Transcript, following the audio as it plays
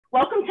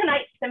Welcome to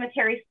tonight's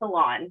Cemetery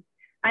Salon.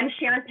 I'm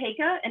Sharon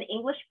Pajka, an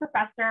English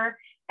professor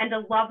and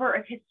a lover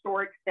of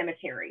historic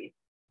cemeteries.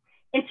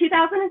 In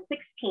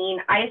 2016,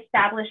 I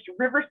established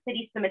River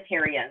City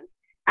Cemeterians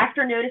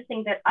after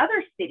noticing that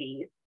other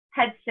cities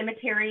had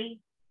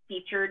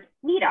cemetery-featured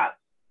meetups.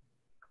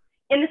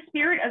 In the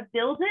spirit of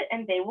Build It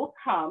and They Will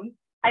Come,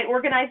 I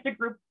organized a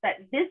group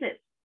that visits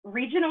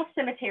regional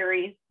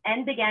cemeteries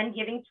and began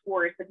giving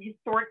tours of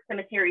historic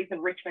cemeteries in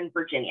Richmond,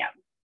 Virginia.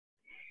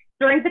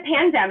 During the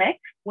pandemic,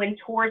 when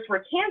tours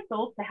were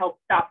canceled to help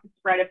stop the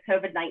spread of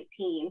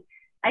COVID-19,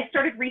 I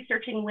started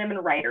researching women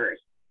writers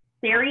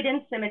buried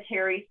in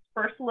cemeteries,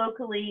 first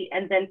locally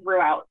and then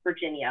throughout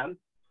Virginia.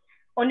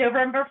 On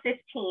November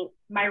 15th,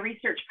 my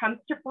research comes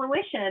to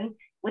fruition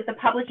with the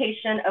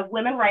publication of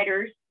Women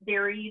Writers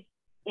Buried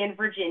in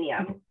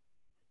Virginia.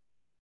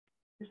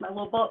 Here's my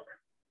little book.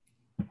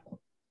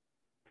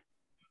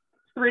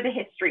 Through the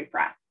History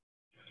Press.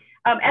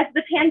 As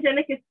the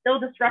pandemic is still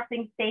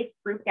disrupting safe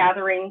group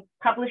gatherings,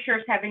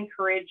 publishers have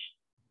encouraged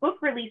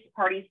book release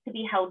parties to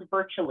be held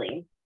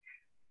virtually.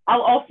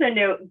 I'll also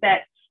note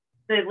that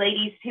the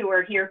ladies who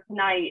are here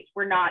tonight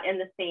were not in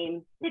the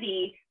same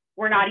city,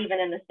 we're not even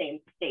in the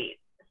same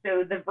state.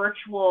 So the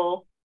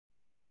virtual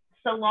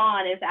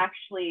salon is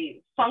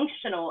actually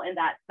functional in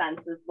that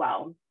sense as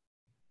well.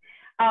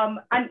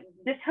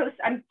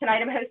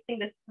 Tonight I'm hosting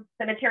this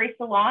Cemetery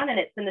Salon, and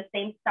it's in the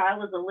same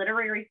style as a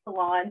literary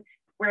salon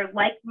where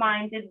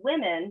like-minded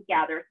women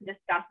gather to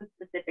discuss a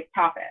specific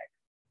topic.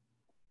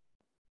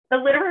 The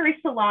Literary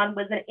Salon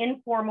was an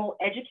informal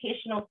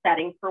educational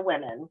setting for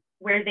women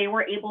where they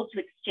were able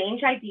to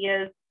exchange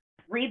ideas,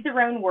 read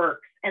their own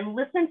works, and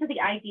listen to the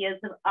ideas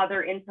of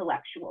other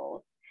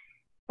intellectuals.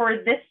 For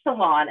this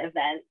salon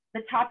event,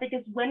 the topic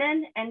is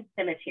women and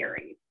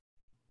cemeteries.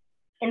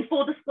 In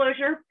full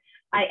disclosure,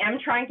 I am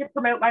trying to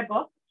promote my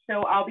book,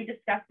 so I'll be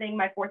discussing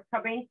my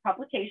forthcoming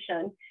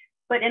publication,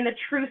 but in the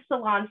true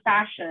salon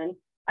fashion,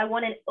 I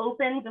want an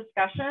open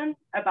discussion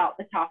about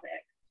the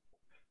topic.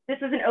 This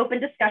is an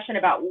open discussion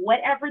about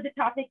whatever the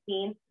topic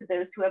means to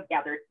those who have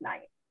gathered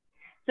tonight.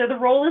 So the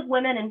role of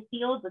women in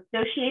fields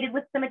associated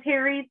with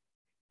cemeteries,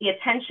 the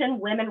attention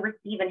women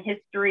receive in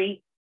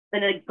history, the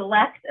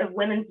neglect of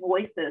women's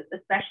voices,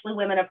 especially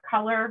women of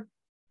color,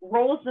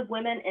 roles of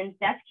women in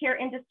death care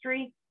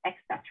industry,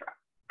 etc.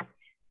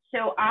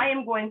 So I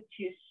am going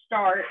to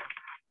start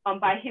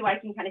by who I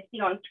can kind of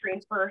see on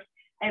screen first.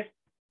 I have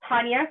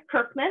Tania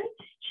Kirkman.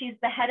 She's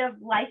the head of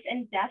Life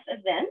and Death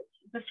Events,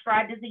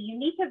 described as a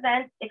unique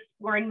event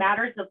exploring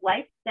matters of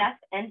life, death,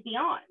 and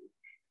beyond.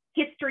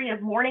 History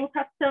of mourning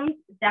customs,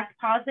 death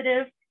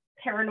positive,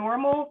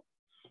 paranormal,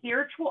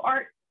 spiritual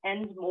art,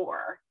 and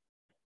more.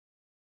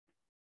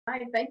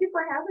 Hi, thank you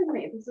for having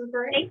me. This is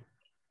great.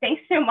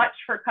 Thanks so much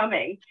for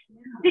coming.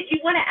 Yeah. Did you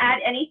want to add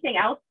anything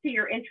else to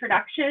your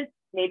introduction?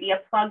 Maybe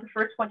a plug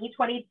for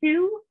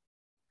 2022?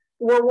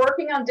 We're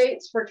working on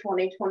dates for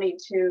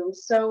 2022.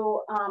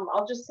 So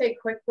I'll just say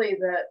quickly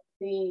that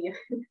the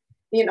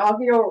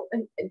inaugural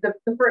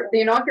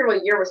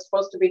year was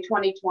supposed to be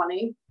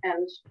 2020,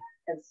 and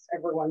as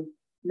everyone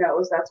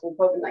knows, that's when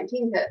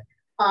COVID-19 hit.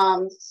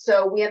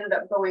 So we ended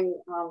up going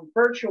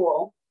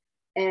virtual,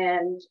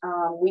 and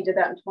we did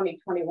that in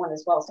 2021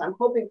 as well. So I'm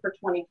hoping for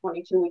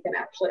 2022 we can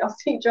actually all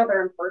see each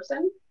other in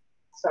person.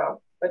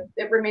 So, but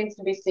it remains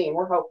to be seen.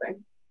 We're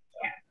hoping.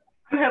 Yeah,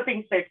 I'm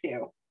hoping so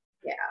too.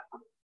 Yeah.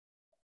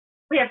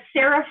 We have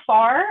Sarah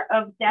Farr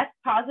of Death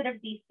Positive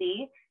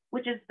DC,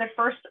 which is the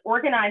first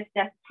organized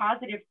Death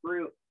Positive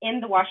group in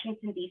the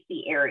Washington,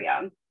 DC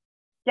area.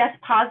 Death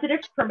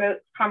Positive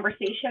promotes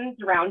conversations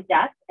around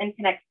death and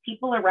connects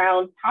people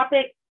around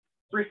topics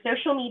through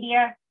social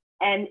media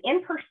and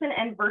in-person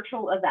and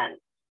virtual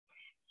events.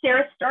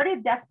 Sarah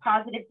started Death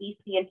Positive DC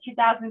in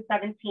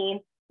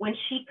 2017 when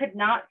she could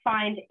not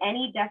find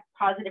any Death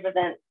Positive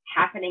events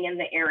happening in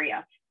the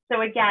area.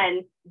 So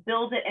again,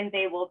 build it and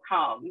they will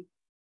come.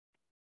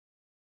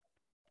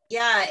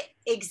 Yeah,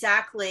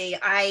 exactly.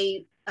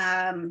 I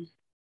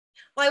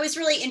was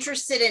really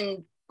interested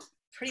in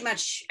pretty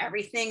much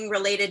everything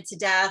related to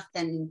death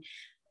and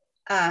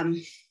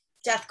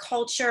death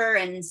culture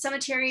and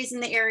cemeteries in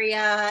the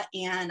area.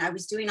 And I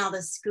was doing all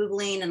this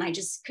Googling and I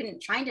just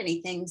couldn't find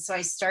anything. So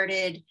I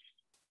started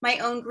my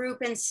own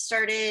group and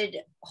started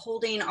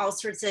holding all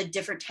sorts of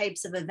different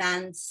types of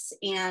events.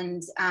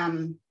 And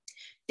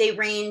they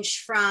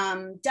range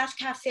from death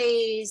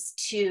cafes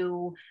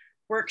to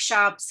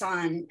workshops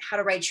on how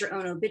to write your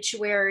own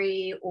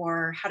obituary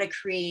or how to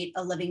create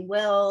a living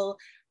will.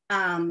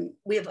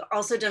 We have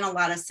also done a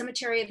lot of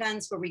cemetery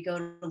events where we go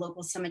to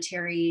local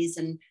cemeteries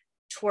and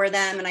tour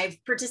them. And I've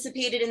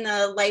participated in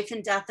the Life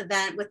and Death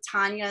event with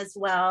Tania as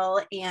well.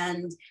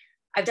 And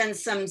I've done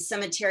some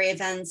cemetery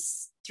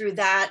events through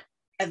that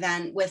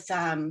event with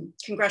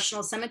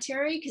Congressional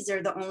Cemetery, because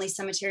they're the only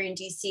cemetery in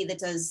DC that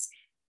does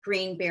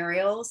green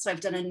burial. So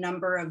I've done a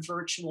number of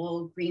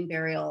virtual green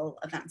burial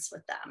events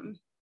with them.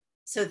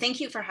 So thank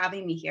you for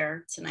having me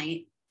here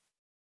tonight.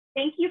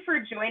 Thank you for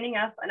joining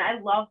us. And I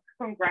love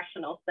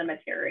Congressional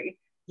Cemetery.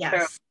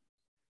 Yes. So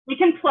we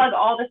can plug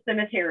all the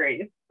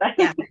cemeteries.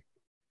 Yeah.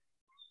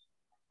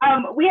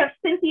 We have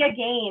Cynthia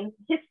Gaines,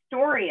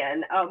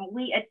 historian.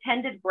 We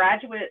attended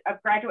a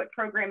graduate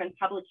program in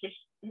public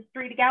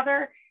history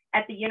together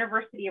at the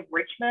University of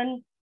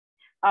Richmond.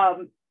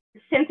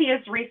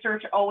 Cynthia's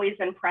research always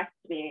impressed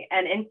me.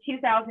 And in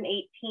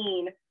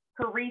 2018,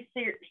 her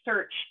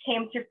research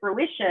came to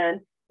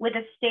fruition with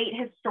a state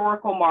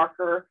historical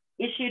marker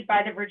issued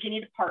by the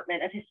Virginia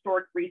Department of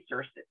Historic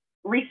Resources,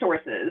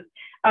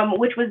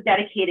 which was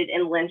dedicated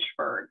in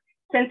Lynchburg.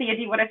 Cynthia,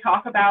 do you want to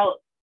talk about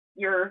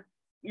your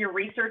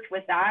research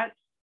with that?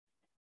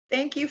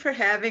 Thank you for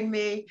having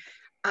me.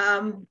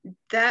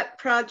 That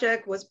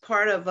project was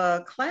part of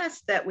a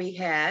class that we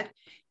had.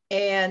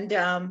 And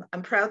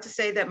I'm proud to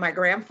say that my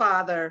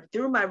grandfather,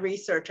 through my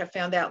research, I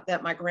found out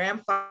that my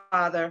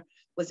grandfather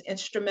was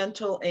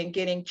instrumental in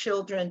getting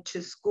children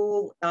to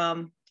school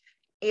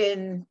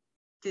in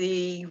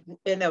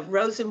a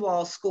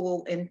Rosenwald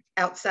school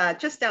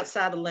just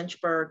outside of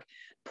Lynchburg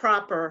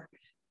proper,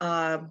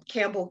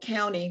 Campbell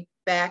County,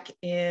 back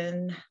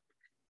in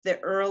the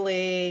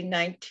early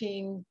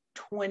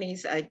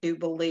 1920s, I do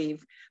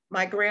believe.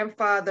 My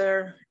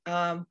grandfather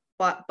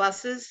bought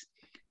buses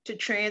to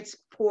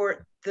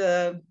transport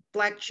the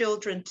Black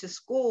children to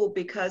school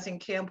because in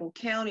Campbell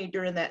County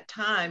during that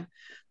time,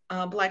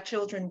 Black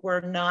children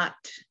were not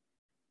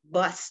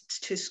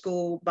bused to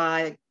school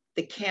by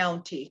the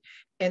county.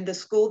 And the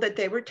school that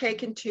they were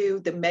taken to,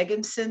 the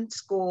Megginson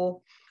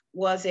School,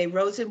 was a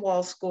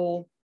Rosenwald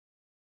school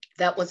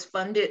that was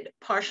funded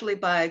partially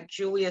by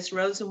Julius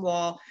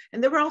Rosenwald.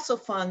 And there were also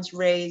funds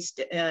raised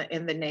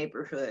in the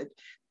neighborhood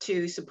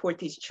to support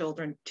these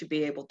children to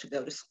be able to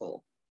go to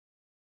school.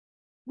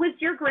 Was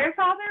your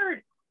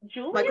grandfather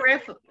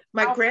Julius?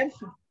 My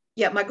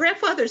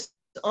grandfather's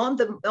on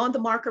the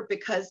marker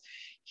because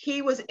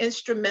he was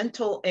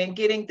instrumental in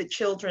getting the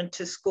children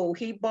to school.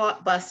 He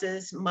bought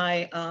buses.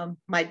 My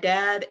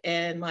dad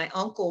and my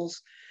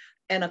uncles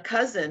and a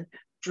cousin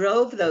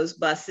drove those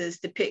buses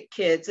to pick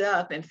kids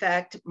up. In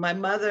fact, my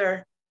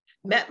mother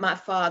met my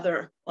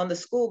father on the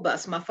school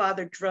bus. My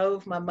father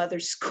drove my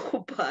mother's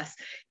school bus.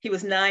 He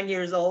was 9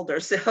 years older.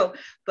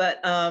 But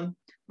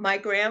my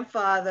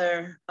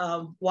grandfather,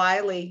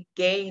 Wiley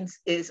Gaines,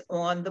 is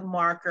on the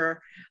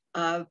marker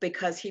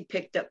because he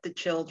picked up the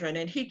children,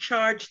 and he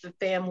charged the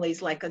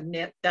families like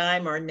a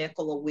dime or a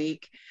nickel a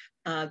week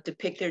to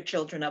pick their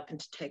children up and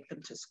to take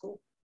them to school.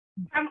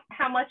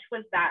 How much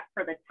was that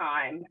for the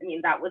time? I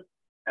mean, that was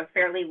a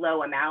fairly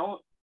low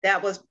amount.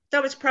 That was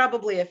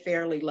probably a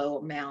fairly low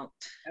amount.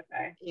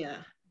 Okay. Yeah.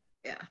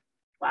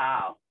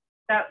 Wow.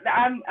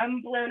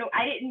 I'm blown away.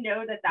 I didn't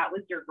know that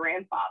was your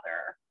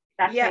grandfather.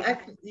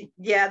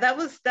 That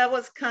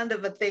was kind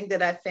of a thing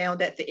that I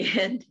found at the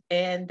end,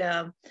 and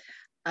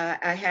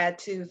I had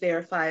to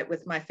verify it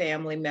with my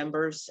family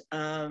members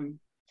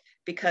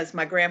because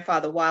my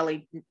grandfather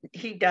Wally,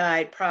 he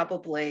died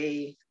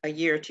probably a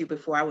year or two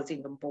before I was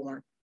even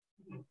born.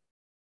 Mm-hmm.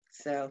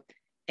 So,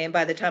 and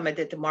by the time I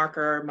did the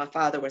marker, my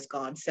father was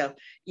gone. So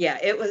yeah,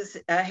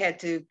 I had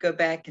to go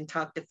back and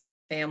talk to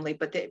family,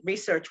 but the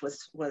research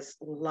was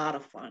a lot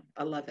of fun.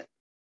 I love it.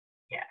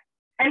 Yeah.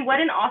 And what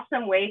an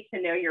awesome way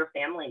to know your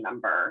family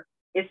member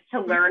is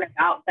to learn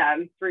about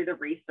them through the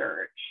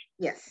research.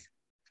 Yes.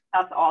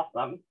 That's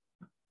awesome.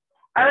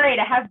 All right,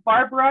 I have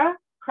Barbara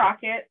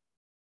Crockett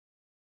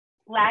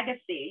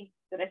Lagasse.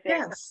 Did I say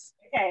yes.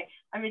 It? Okay,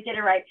 I'm gonna get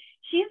it right.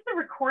 She's the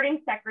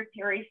recording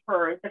secretary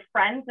for the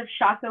Friends of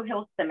Shockoe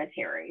Hill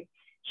Cemetery.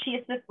 She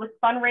assists with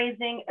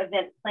fundraising,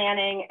 event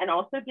planning, and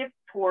also gives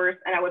tours.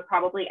 And I would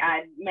probably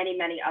add many,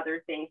 many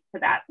other things to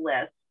that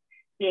list,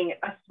 being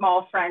a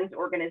small Friends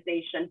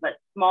organization, but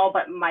small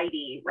but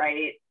mighty,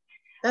 right?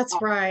 That's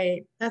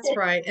right. That's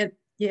right. And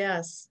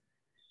yes.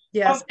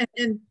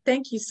 And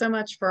thank you so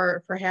much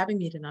for having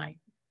me tonight.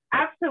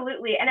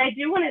 Absolutely. And I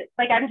do want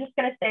to, I'm just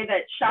going to say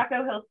that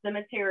Shockoe Hill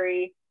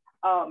Cemetery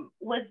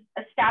was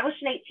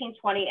established in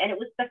 1820, and it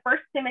was the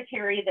first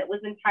cemetery that was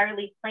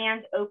entirely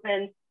planned,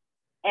 opened,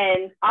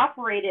 and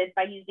operated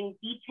by using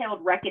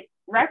detailed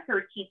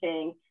record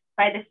keeping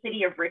by the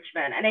city of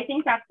Richmond. And I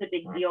think that's a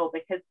big deal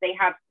because they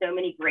have so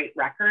many great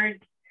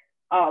records.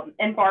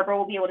 And Barbara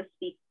will be able to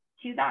speak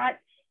to that.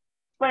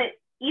 But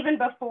even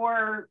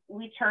before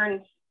we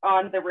turned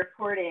on the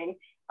recording,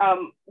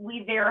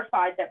 we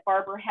verified that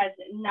Barbara has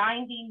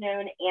 90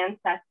 known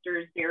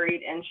ancestors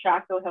buried in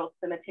Shockoe Hill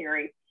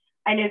Cemetery.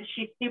 I know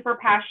she's super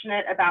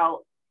passionate about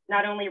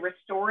not only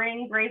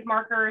restoring grave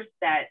markers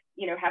that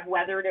have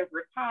weathered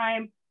over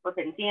time or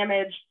been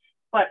damaged,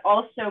 but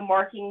also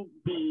marking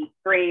the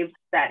graves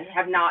that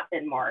have not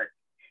been marked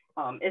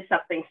is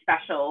something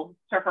special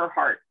to her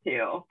heart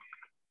too.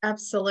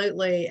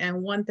 Absolutely.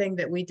 And one thing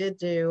that we did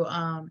do,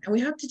 and we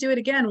hope to do it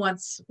again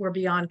once we're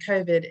beyond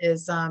COVID,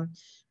 is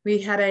we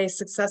had a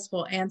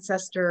successful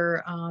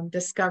ancestor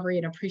discovery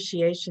and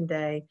appreciation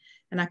day.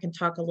 And I can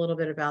talk a little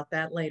bit about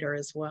that later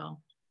as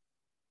well.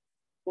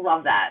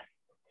 Love that.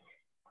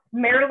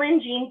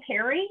 Marilyn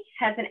Perry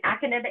has an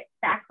academic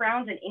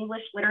background in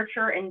English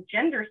literature and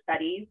gender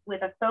studies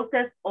with a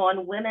focus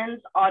on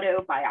women's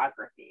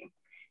autobiography.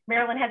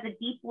 Marilyn has a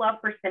deep love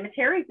for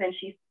cemeteries, and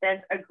she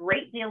spent a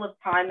great deal of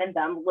time in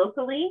them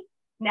locally,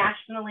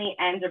 nationally,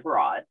 and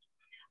abroad.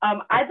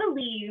 I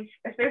believe,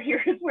 so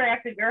here's where I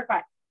have to verify,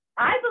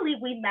 I believe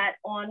we met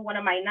on one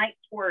of my night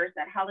tours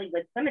at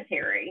Hollywood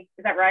Cemetery.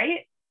 Is that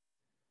right?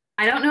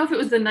 I don't know if it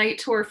was the night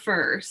tour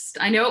first.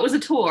 I know it was a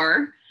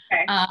tour.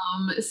 Okay.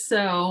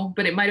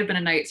 But it might have been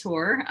a night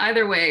tour.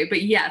 Either way,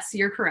 but yes,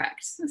 you're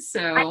correct.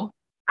 So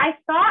I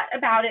thought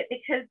about it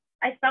because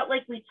I felt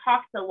like we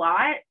talked a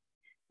lot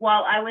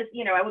while I was,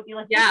 I would be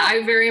like, yeah,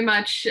 I very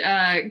much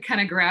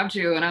kind of grabbed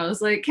you and I was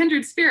like,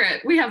 kindred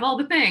spirit, we have all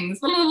the things,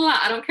 blah, blah, blah.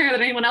 I don't care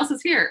that anyone else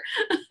is here.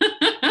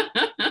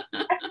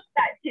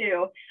 That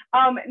too.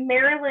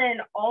 Marilyn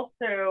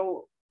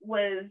also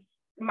was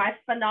my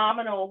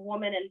phenomenal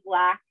woman in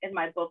black in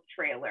my book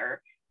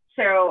trailer.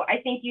 So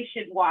I think you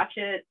should watch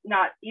it,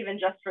 not even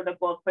just for the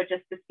book, but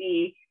just to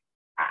see.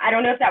 I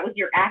don't know if that was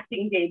your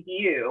acting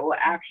debut,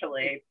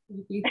 actually.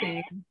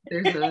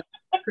 There's a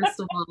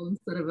crystal ball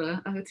instead of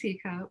a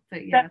teacup,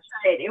 but yeah. That's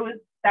right.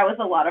 That was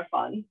a lot of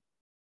fun.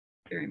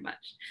 Very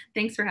much.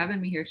 Thanks for having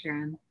me here,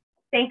 Sharon.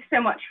 Thanks so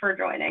much for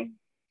joining.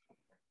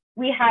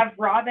 We have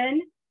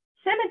Robin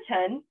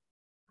Simonton.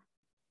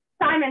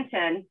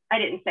 I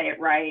didn't say it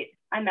right.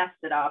 I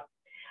messed it up.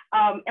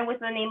 And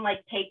with a name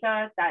like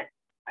Pajka, that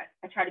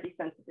I try to be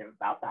sensitive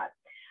about that.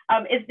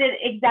 Is the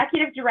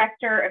executive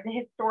director of the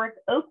historic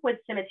Oakwood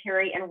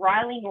Cemetery in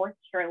Raleigh, North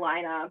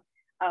Carolina,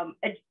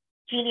 a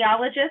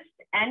genealogist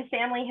and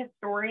family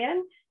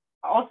historian,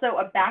 also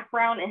a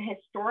background in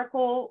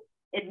historical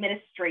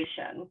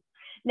administration.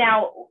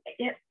 Now,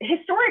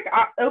 historic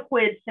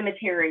Oakwood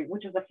Cemetery,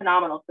 which is a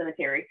phenomenal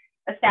cemetery,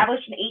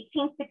 established in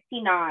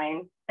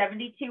 1869,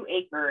 72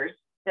 acres,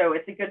 so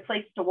it's a good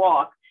place to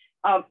walk.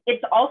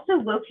 It's also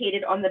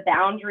located on the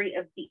boundary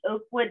of the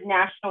Oakwood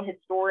National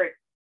Historic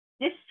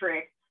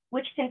District,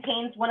 which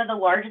contains one of the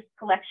largest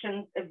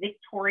collections of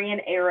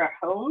Victorian-era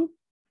homes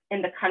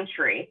in the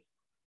country.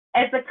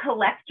 As a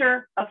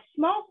collector of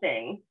small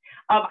things,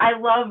 I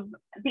love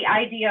the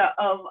idea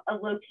of a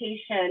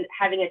location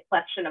having a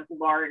collection of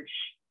large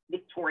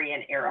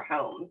Victorian-era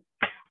homes.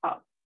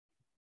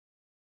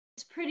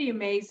 It's pretty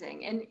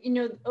amazing. And,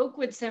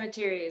 Oakwood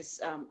Cemetery is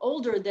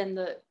older than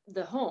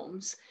the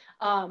homes,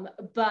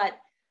 but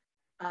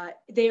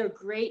they are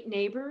great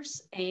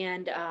neighbors,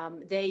 and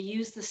they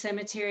use the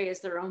cemetery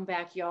as their own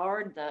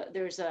backyard.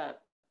 There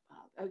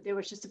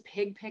was just a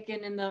pig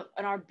picking in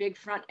our big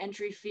front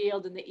entry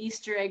field, and the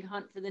Easter egg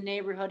hunt for the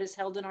neighborhood is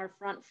held in our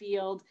front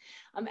field.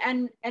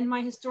 And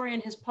my historian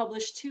has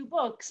published 2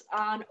 books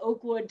on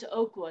Oakwood to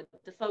Oakwood,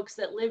 the folks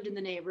that lived in the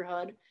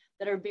neighborhood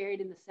that are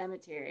buried in the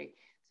cemetery.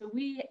 So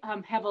we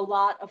have a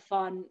lot of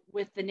fun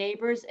with the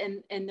neighbors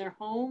and their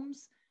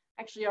homes.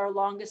 Actually, our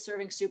longest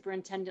serving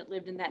superintendent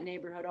lived in that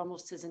neighborhood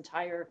almost his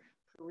entire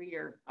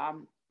career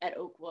at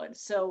Oakwood.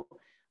 So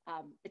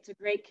it's a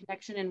great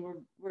connection, and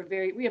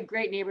we have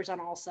great neighbors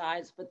on all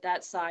sides, but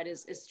that side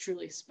is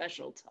truly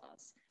special to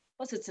us.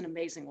 Plus, it's an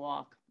amazing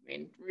walk. I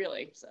mean,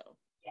 really. So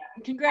yeah.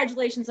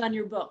 Congratulations on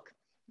your book.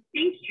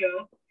 Thank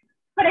you.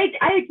 But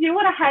I do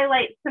want to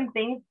highlight some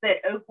things that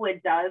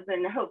Oakwood does,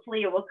 and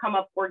hopefully it will come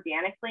up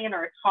organically in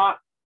our talk,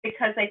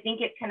 because I think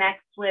it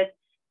connects with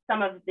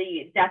some of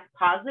the death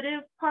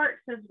positive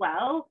parts as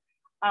well.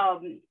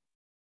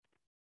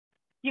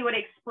 You would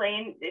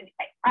explain,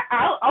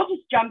 I'll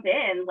just jump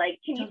in. Like,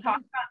 can you talk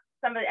about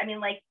some of,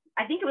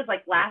 I think it was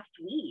like last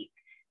week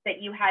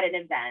that you had an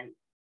event.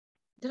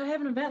 Did I have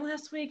an event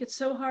last week? It's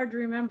so hard to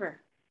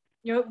remember.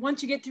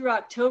 Once you get through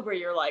October,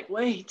 you're like,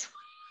 wait.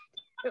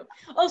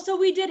 Oh, so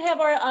we did have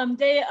our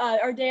Day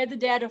of the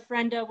Dead. A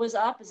friend was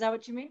up. Is that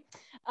what you mean?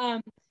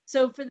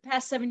 So for the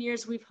past 7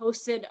 years, we've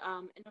hosted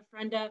an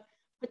ofrenda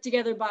put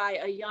together by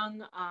a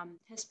young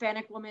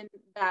Hispanic woman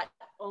that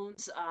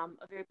owns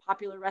a very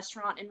popular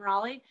restaurant in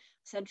Raleigh,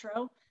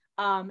 Centro.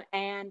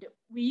 And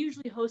we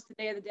usually host the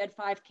Day of the Dead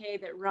 5K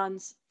that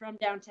runs from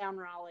downtown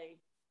Raleigh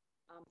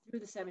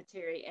through the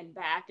cemetery and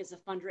back as a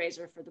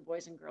fundraiser for the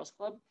Boys and Girls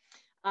Club.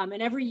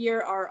 And every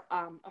year our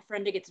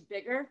ofrenda gets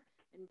bigger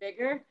and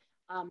bigger.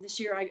 This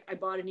year I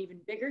bought an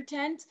even bigger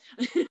tent.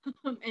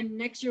 And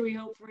next year we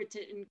hope for it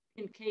to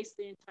encase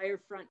the entire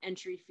front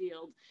entry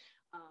field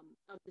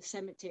of the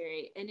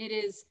cemetery. And it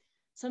is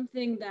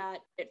something that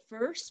at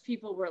first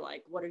people were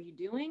like, what are you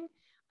doing?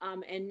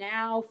 And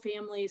now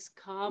families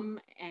come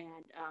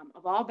and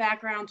of all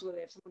backgrounds, whether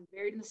they have someone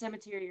buried in the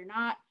cemetery or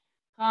not,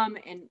 come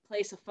and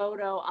place a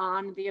photo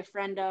on the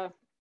ofrenda.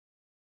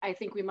 I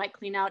think we might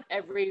clean out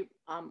every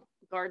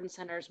garden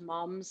center's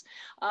mums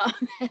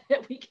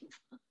that we can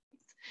find.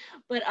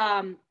 But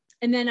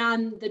and then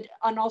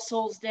on All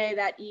Souls Day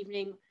that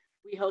evening,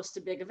 we host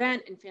a big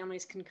event and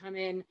families can come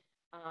in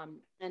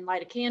and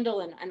light a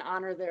candle and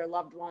honor their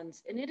loved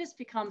ones. And it has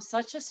become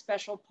such a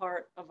special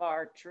part of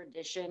our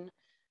tradition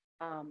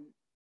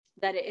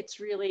that it's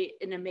really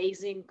an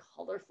amazing,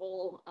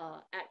 colorful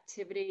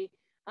activity.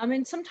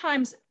 And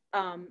sometimes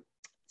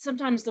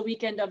the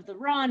weekend of the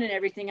run and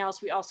everything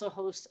else, we also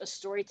host a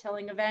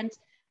storytelling event,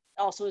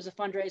 also as a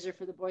fundraiser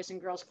for the Boys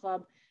and Girls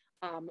Club.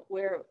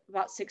 where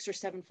about 6 or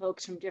 7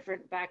 folks from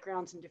different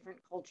backgrounds and different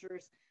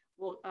cultures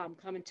will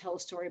come and tell a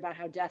story about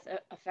how death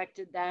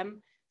affected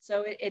them.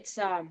 So it's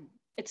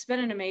been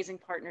an amazing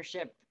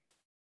partnership.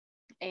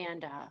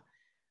 And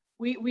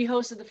we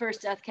hosted the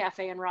first Death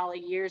Cafe in Raleigh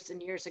years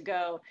and years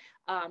ago.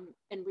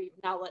 And we've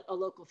now let a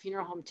local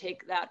funeral home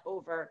take that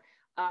over.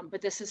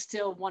 But this is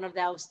still one of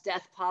those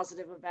death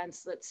positive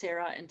events that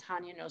Sarah and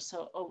Tania know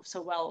so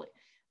well,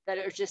 that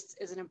it just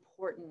is an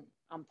important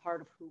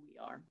part of who we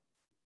are.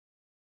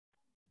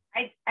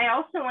 I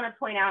also want to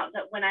point out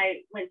that when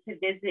I went to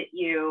visit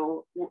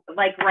you,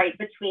 like right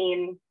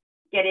between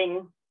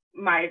getting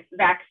my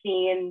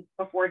vaccine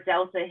before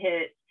Delta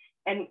hit,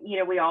 and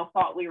we all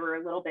thought we were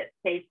a little bit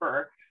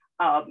safer,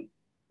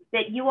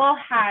 that you all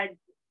had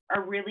a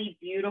really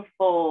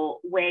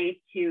beautiful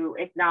way to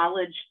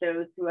acknowledge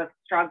those who have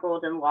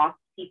struggled and lost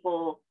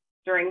people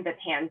during the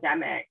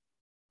pandemic.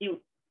 Do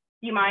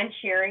you mind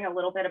sharing a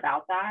little bit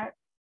about that?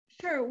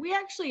 Sure. We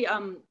actually,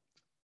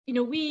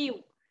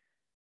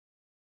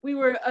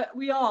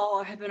 we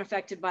all have been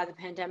affected by the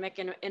pandemic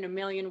in a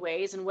million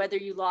ways. And whether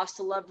you lost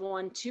a loved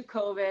one to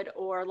COVID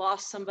or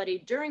lost somebody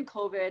during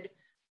COVID,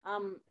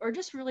 or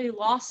just really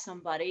lost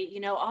somebody,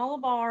 all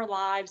of our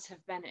lives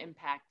have been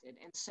impacted.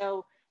 And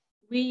so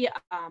we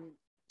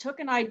took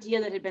an idea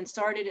that had been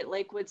started at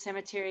Lakewood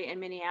Cemetery in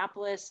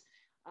Minneapolis,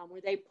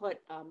 where they put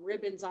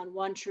ribbons on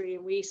one tree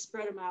and we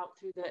spread them out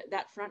through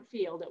that front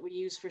field that we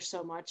use for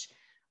so much.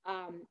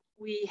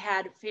 We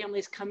had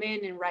families come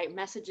in and write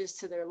messages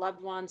to their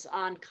loved ones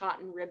on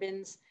cotton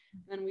ribbons.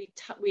 And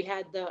we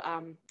had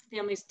the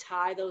families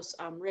tie those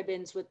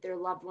ribbons with their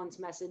loved one's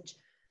message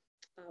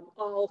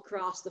all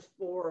across the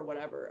 4 or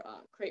whatever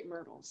crepe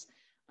myrtles.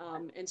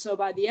 And so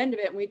by the end of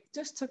it, and we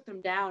just took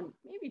them down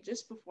maybe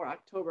just before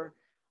October,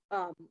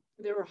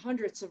 there were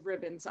hundreds of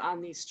ribbons on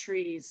these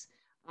trees.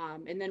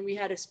 And then we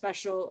had a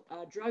special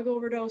drug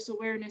overdose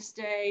awareness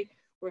day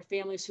where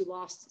families who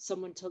lost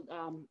someone to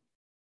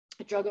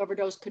a drug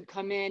overdose could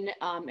come in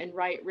and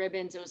write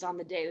ribbons. It was on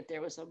the day that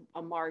there was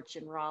a march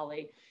in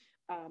Raleigh.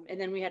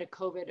 And then we had a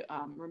COVID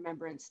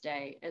Remembrance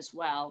Day as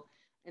well.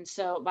 And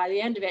so by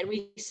the end of it,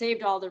 we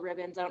saved all the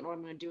ribbons. I don't know what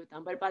I'm going to do with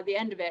them, but by the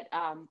end of it,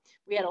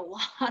 we had a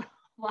lot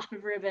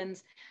of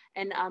ribbons,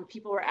 and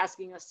people were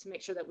asking us to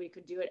make sure that we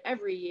could do it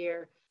every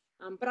year.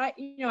 But I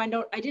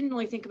didn't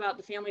really think about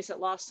the families that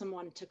lost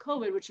someone to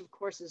COVID, which of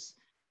course is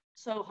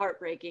so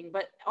heartbreaking,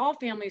 but all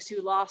families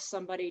who lost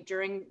somebody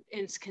during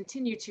and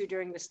continue to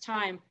during this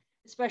time,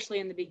 especially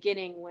in the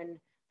beginning when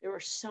there were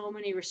so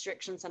many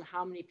restrictions on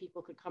how many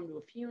people could come to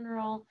a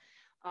funeral.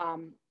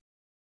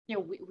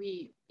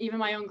 We even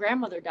my own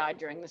grandmother died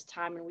during this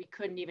time, and we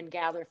couldn't even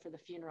gather for the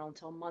funeral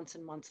until months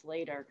and months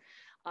later.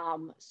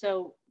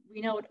 So we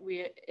know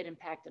it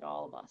impacted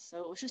all of us. So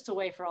it was just a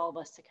way for all of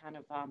us to kind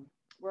of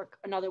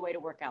another way to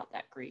work out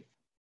that grief.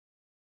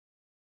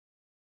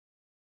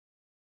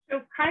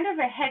 So kind of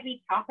a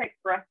heavy topic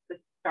for us to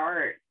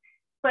start,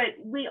 but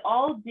we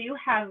all do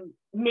have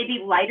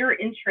maybe lighter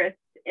interest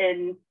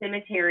in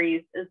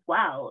cemeteries as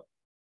well.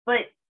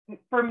 But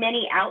for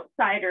many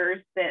outsiders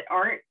that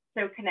aren't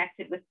so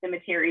connected with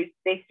cemeteries,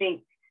 they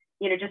think,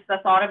 just the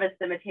thought of a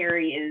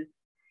cemetery is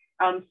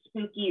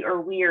spooky or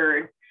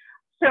weird.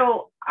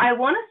 So I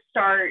want to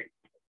start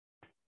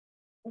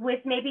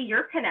with maybe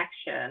your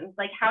connection.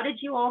 Like, how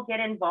did you all get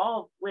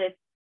involved with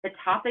the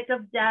topic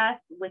of death,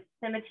 with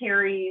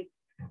cemeteries,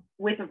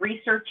 with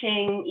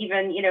researching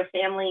even,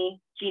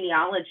 family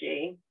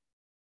genealogy?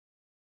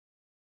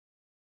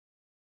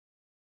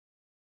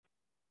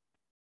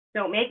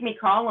 Don't make me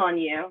call on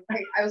you.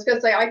 I was going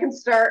to say, I can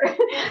start.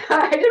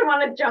 I didn't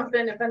want to jump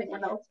in if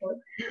anyone else would.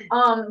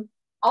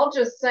 I'll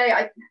just say,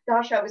 I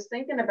was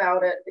thinking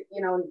about it,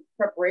 in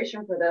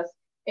preparation for this.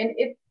 And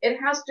it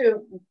has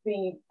to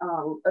be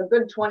a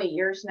good 20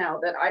 years now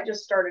that I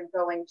just started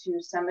going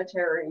to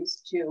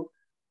cemeteries to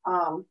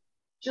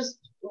just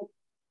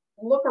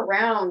look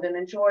around and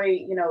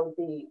enjoy,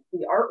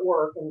 the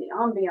artwork and the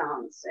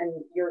ambiance, and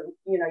you're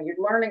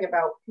learning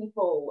about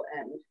people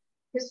and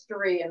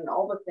history and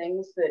all the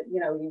things that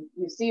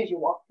you see as you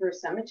walk through a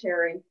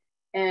cemetery.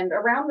 And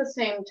around the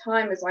same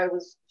time as I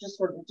was just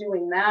sort of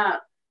doing that,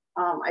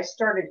 I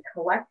started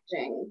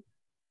collecting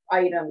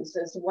items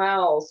as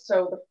well.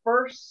 So the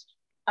first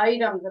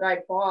item that I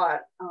bought,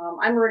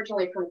 I'm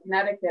originally from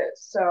Connecticut,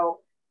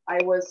 so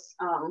I was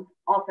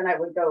often I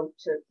would go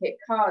to Cape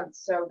Cod.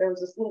 So there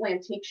was this little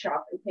antique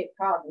shop in Cape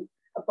Cod, and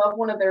above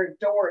one of their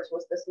doors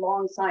was this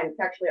long sign.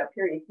 It's actually up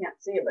here, you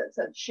can't see it, but it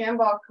said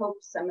Shambaugh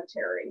Cope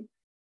Cemetery,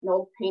 an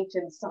old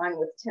painted sign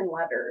with 10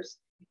 letters.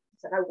 I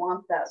said, I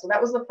want that. So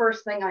that was the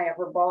first thing I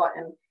ever bought.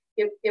 And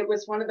it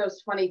was one of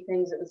those funny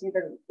things. It was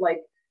either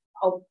like,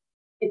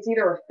 it's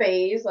either a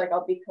phase, like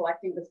I'll be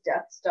collecting this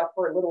death stuff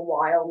for a little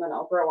while and then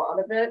I'll grow out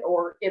of it,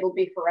 or it'll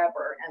be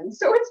forever. And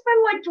so it's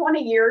been like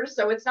 20 years,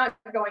 so it's not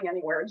going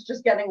anywhere. It's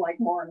just getting like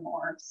more and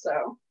more.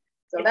 So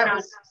that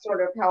was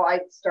sort of how I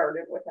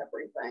started with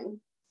everything.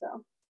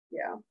 So,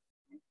 yeah.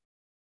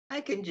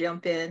 I can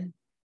jump in.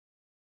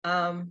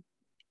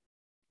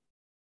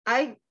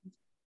 I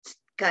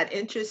got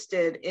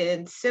interested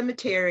in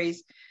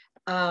cemeteries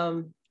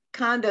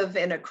kind of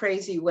in a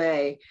crazy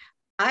way.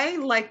 I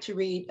like to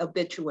read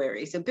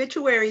obituaries.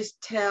 Obituaries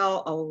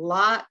tell a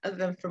lot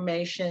of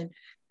information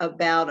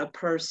about a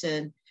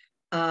person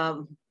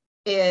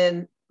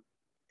in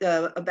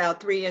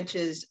about 3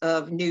 inches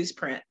of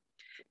newsprint.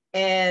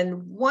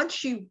 And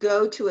once you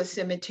go to a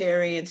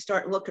cemetery and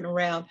start looking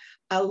around,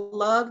 I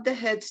love the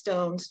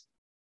headstones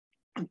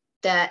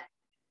that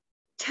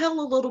tell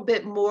a little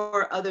bit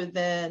more other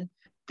than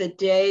the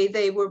day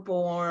they were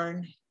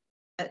born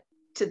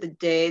to the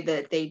day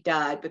that they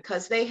died,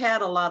 because they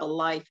had a lot of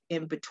life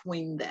in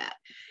between that.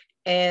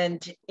 And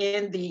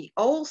in the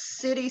old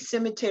city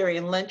cemetery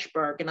in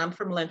Lynchburg, and I'm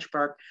from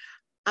Lynchburg,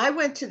 I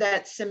went to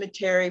that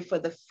cemetery for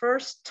the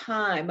first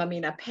time. I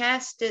mean, I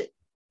passed it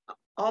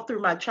all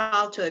through my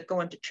childhood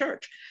going to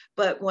church,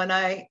 but when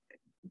I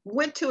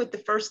went to it the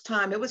first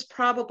time, it was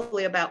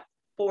probably about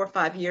 4 or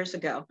 5 years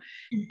ago.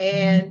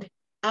 And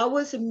I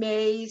was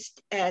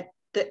amazed at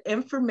the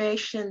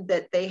information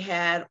that they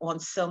had on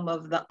some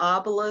of the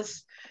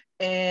obelisks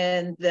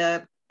and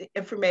the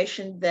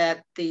information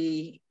that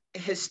the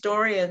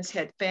historians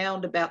had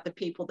found about the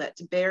people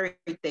that's buried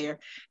there.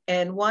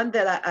 And one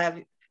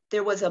that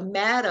there was a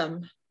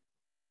madam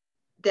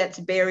that's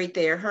buried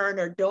there. Her and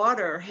her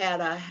daughter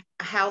had a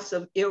house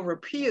of ill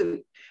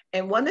repute.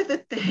 And one of the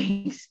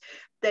things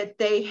that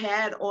they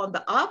had on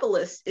the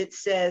obelisk, it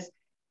says,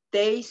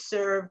 they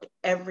served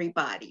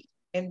everybody.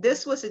 And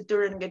this was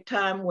during a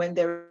time when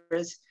there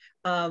was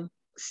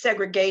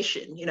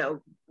segregation, you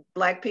know,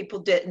 Black people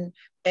didn't,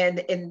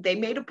 and they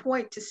made a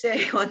point to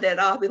say on that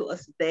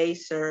obelisk, they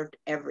served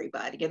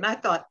everybody. And I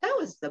thought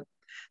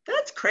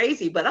that's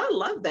crazy, but I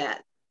love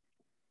that.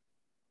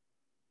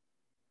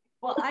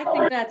 Well, I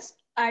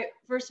think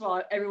first of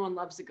all, everyone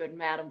loves a good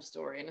madam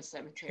story in a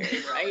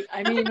cemetery, right?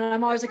 I mean,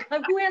 I'm always like,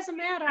 who has a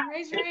madam?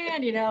 Raise your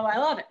hand, you know, I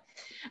love it.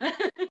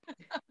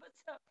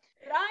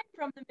 But I'm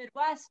from the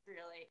Midwest,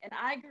 really, and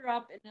I grew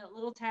up in a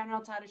little town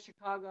outside of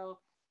Chicago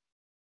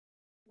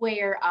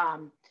where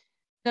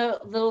the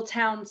little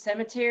town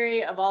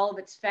cemetery of all of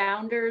its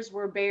founders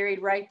were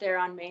buried right there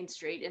on Main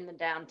Street in the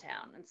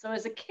downtown. And so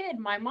as a kid,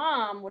 my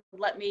mom would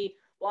let me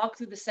walk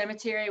through the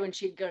cemetery when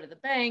she'd go to the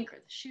bank or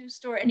the shoe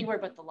store, anywhere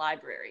but the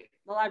library.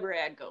 The library,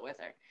 I'd go with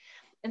her.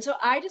 And so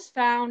I just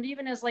found,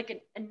 even as like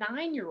a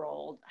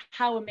 9-year-old,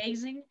 how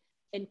amazing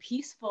and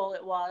peaceful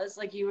it was,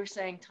 like you were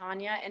saying,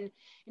 Tania, and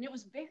it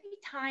was very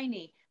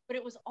tiny, but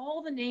it was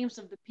all the names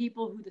of the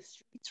people who the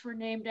streets were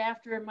named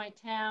after in my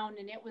town,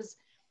 and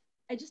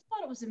I just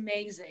thought it was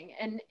amazing.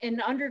 And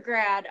in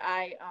undergrad,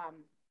 I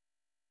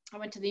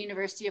went to the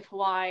University of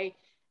Hawaii,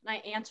 and I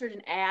answered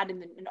an ad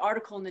in an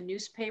article in the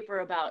newspaper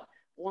about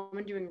a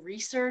woman doing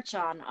research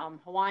on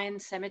Hawaiian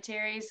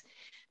cemeteries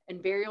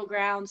and burial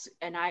grounds,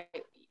 and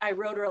I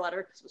wrote her a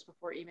letter because it was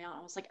before email.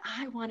 I was like,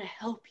 I want to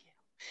help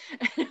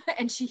you.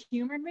 And she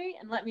humored me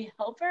and let me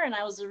help her. And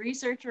I was a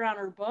researcher on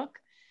her book.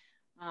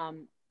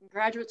 In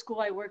graduate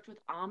school, I worked with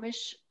the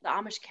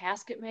Amish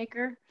casket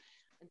maker,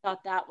 and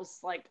thought that was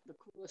like the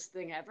coolest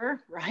thing ever,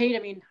 right? I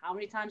mean, how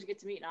many times you get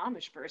to meet an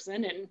Amish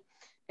person,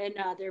 and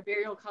their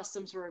burial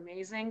customs were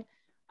amazing.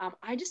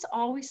 I just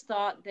always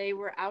thought they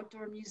were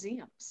outdoor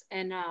museums,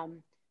 and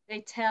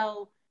they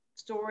tell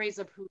stories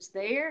of who's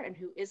there and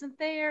who isn't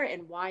there,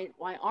 and why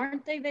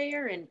aren't they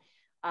there, and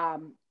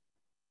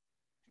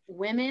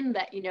women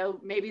that, you know,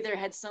 maybe their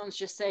headstones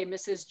just say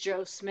Mrs.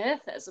 Joe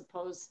Smith as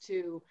opposed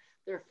to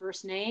their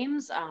first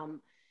names,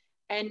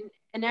 and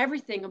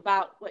everything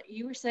about what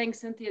you were saying,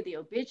 Cynthia, the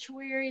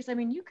obituaries. I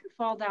mean, you can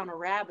fall down a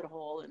rabbit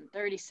hole in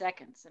 30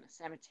 seconds in a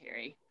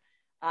cemetery,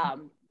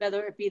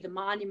 whether it be the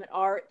monument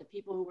art, the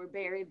people who were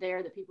buried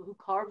there, the people who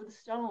carved the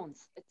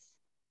stones.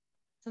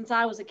 Since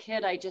I was a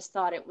kid, I just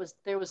thought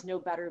there was no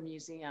better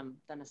museum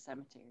than a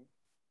cemetery.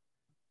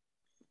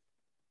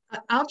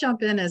 I'll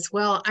jump in as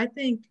well. I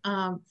think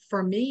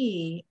for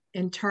me,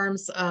 in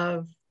terms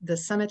of the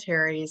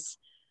cemeteries,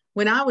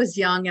 when I was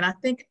young, and I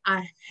think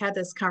I had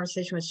this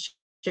conversation with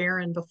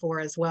Sharon before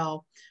as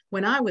well.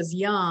 When I was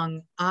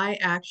young, I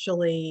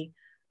actually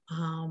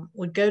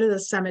would go to the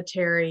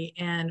cemetery,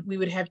 and we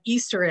would have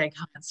Easter egg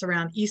hunts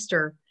around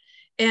Easter.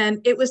 And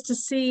it was to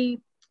see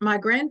my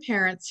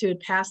grandparents who had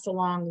passed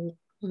along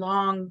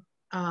long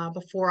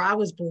before I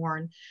was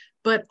born,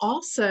 but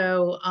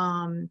also,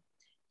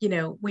 you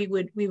know, we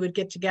would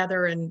get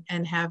together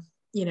and have,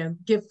 you know,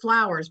 give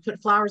flowers,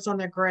 put flowers on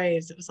their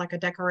graves. It was like a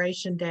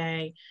decoration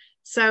day.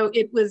 So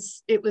it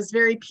was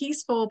very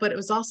peaceful, but it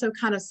was also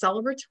kind of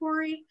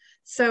celebratory.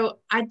 So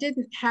I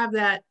didn't have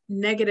that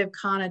negative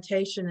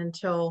connotation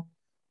until,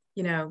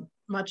 you know,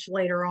 much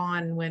later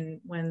on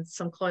when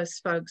some close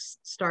folks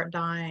start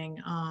dying,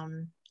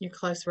 your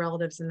close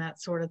relatives and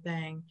that sort of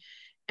thing.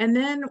 And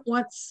then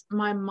once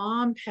my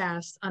mom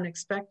passed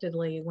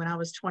unexpectedly when I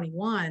was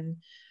 21,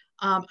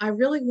 I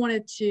really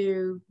wanted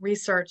to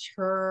research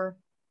her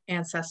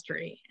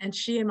ancestry, and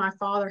she and my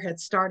father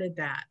had started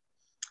that.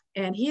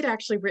 And he had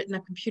actually written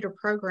a computer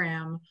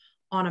program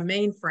on a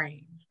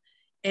mainframe,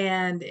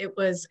 and it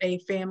was a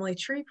family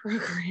tree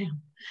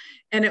program.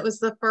 And it was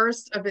the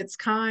first of its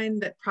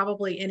kind that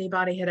probably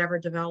anybody had ever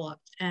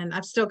developed. And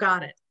I've still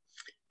got it.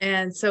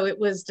 And so it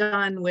was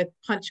done with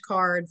punch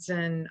cards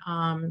and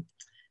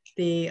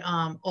the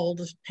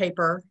old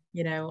paper,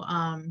 you know.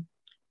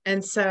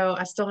 And so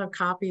I still have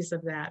copies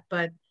of that.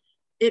 But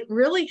it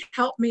really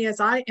helped me as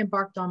I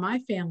embarked on my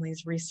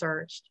family's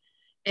research.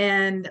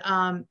 And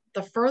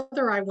the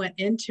further I went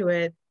into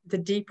it, the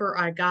deeper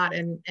I got.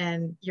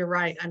 And you're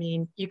right. I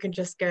mean, you can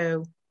just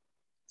go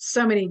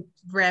so many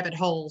rabbit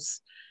holes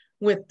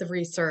with the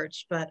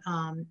research, but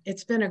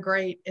it's been a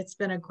great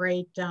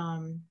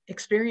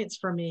experience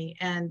for me.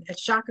 And at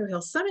Shockoe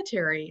Hill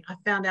Cemetery, I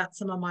found out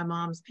some of my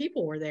mom's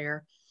people were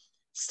there.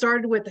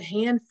 Started with a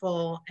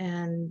handful,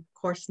 and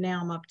of course now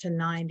I'm up to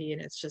 90,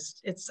 and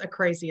it's a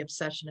crazy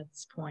obsession at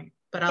this point,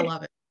 but I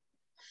love it.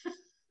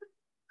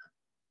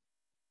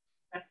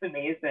 That's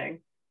amazing.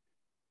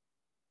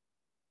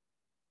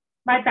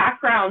 My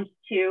background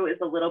too is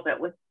a little bit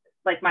with,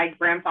 like, my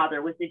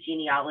grandfather was a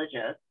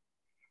genealogist.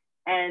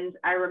 And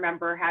I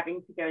remember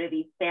having to go to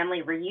these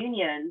family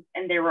reunions,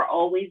 and they were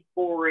always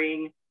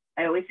boring.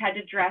 I always had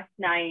to dress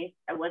nice.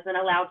 I wasn't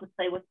allowed to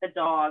play with the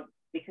dogs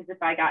because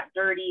if I got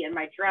dirty in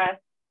my dress,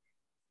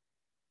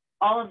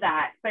 all of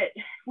that. But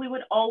we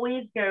would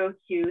always go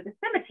to the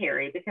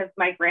cemetery because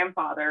my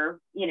grandfather,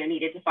 you know,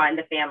 needed to find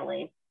the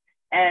family.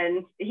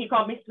 And he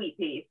called me Sweet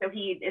Pea. So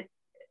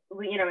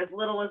you know, as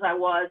little as I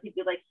was, he'd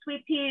be like,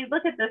 Sweet Pea,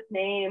 look at this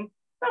name.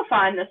 Go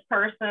find this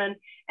person.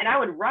 And I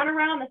would run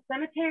around the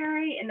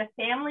cemetery, and the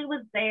family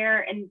was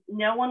there and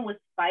no one was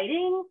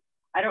fighting.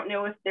 I don't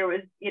know if there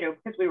was, you know,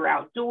 because we were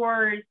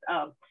outdoors.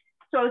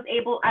 So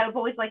I've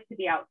always liked to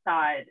be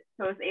outside.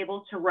 So I was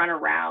able to run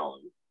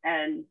around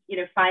and, you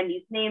know, find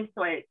these names.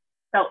 So I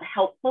felt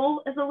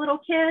helpful as a little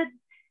kid.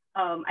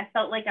 I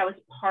felt like I was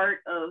part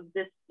of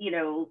this, you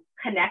know,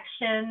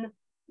 connection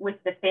with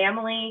the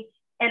family.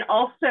 And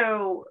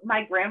also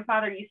my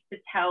grandfather used to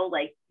tell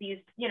like these,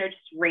 you know,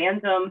 just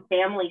random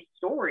family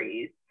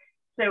stories.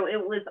 So it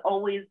was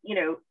always, you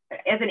know,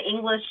 as an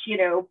English, you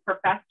know,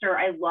 professor,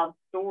 I love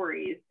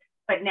stories,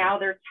 but now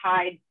they're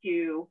tied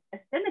to a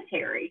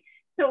cemetery.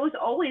 So it was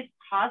always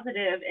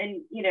positive.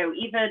 And, you know,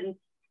 even,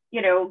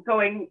 you know,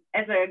 going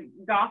as a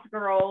goth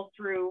girl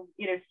through,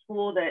 you know,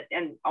 school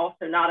and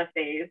also not a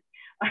phase,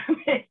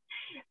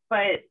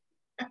 but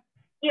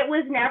it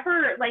was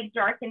never like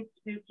dark and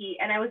spooky.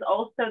 And I was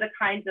also the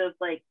kind of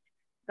like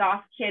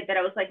goth kid that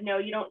I was like, no,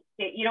 you don't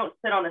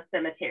sit on a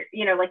cemetery,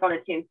 you know, like on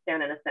a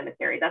tombstone in a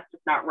cemetery. That's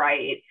just not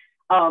right.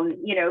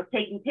 You know,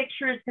 taking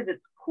pictures because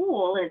it's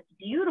cool and it's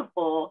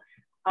beautiful.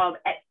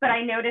 But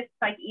I noticed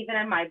like even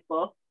in my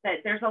book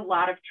that there's a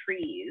lot of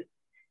trees.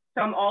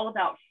 So I'm all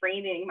about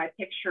framing my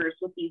pictures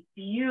with these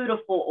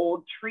beautiful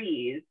old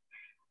trees.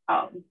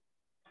 So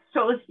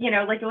it was, you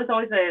know, like it was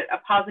always a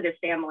positive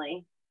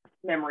family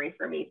memory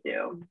for me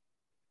too.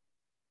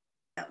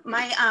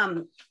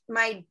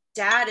 My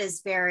dad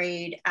is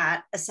buried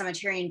at a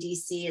cemetery in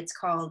DC. It's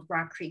called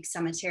Rock Creek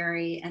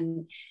Cemetery,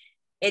 and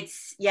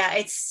it's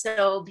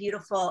so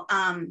beautiful.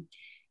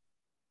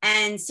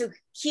 And so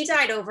he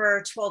died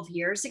over 12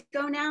 years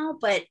ago now,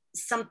 but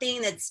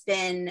something that's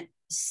been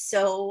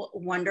so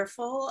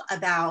wonderful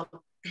about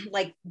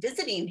like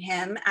visiting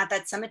him at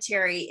that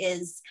cemetery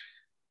is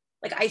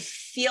like I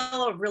feel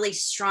a really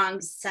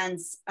strong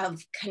sense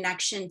of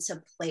connection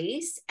to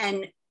place,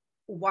 and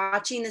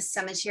watching the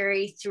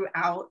cemetery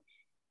throughout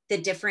the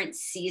different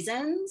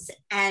seasons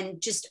and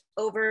just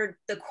over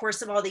the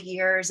course of all the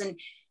years. And,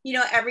 you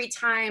know, every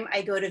time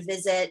I go to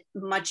visit,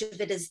 much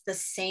of it is the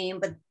same,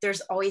 but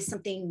there's always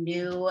something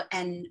new.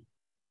 And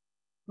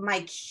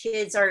my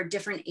kids are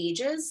different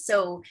ages.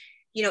 So,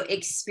 you know,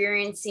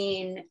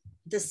 experiencing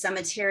the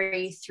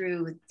cemetery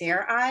through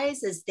their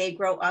eyes as they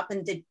grow up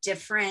and the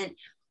different,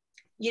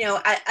 you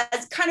know,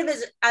 as kind of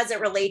as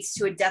it relates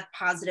to a death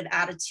positive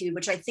attitude,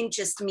 which I think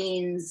just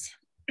means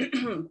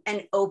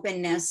an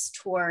openness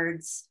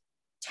towards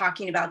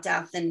talking about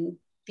death and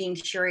being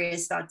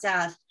curious about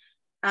death.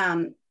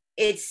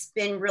 It's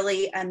been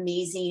really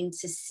amazing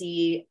to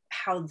see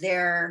how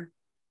their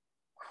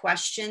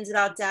questions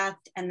about death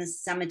and the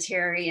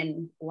cemetery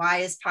and why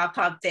is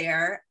Pop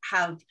there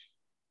have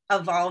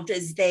evolved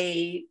as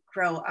they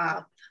grow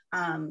up.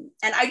 And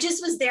I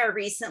just was there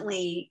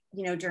recently,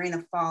 you know, during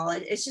the fall.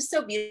 It's just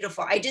so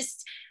beautiful.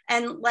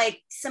 And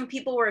like some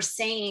people were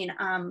saying,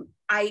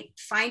 I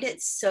find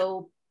it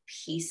so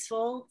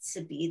peaceful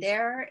to be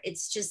there.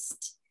 It's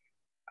just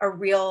a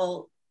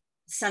real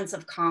sense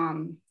of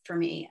calm for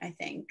me, I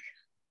think.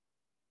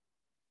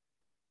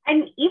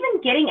 And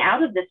even getting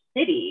out of the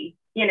city,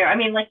 you know, I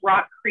mean, like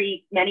Rock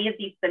Creek, many of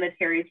these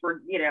cemeteries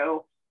were, you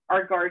know,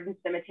 our garden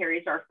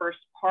cemeteries, our first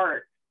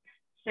park.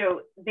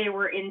 So they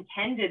were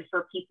intended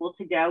for people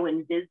to go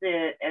and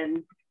visit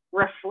and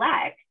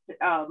reflect.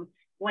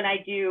 When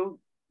I do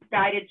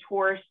guided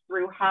tours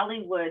through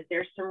Hollywood,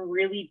 there's some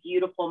really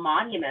beautiful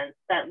monuments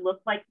that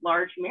look like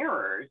large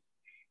mirrors.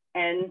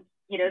 And,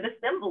 you know, the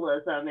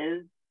symbolism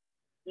is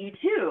you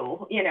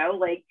too, you know,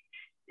 like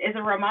as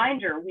a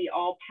reminder, we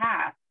all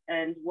pass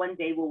and one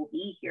day we'll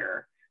be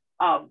here.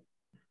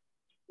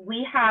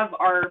 We have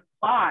our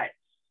plot,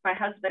 my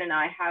husband and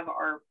I have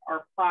our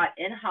plot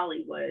in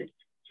Hollywood.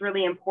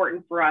 Really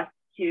important for us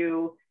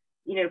to,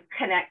 you know,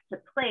 connect to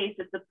place.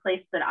 It's a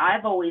place that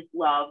I've always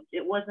loved.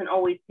 It wasn't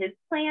always his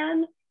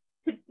plan.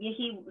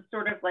 He was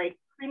sort of like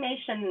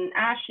cremation,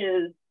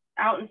 ashes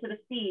out into the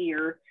sea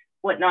or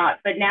whatnot.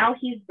 But now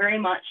he's very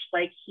much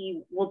like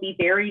he will be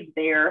buried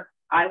there.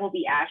 I will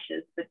be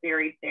ashes, but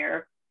buried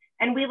there.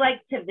 And we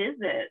like to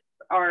visit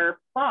our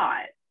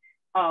plot.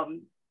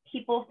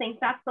 People think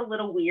that's a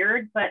little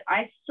weird, but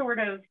I sort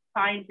of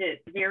find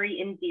it very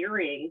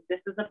endearing.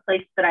 This is a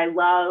place that I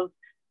love.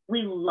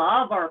 We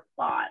love our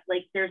plot.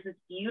 Like there's this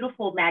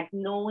beautiful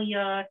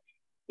magnolia.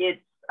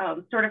 It's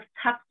sort of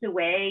tucked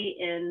away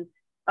in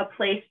a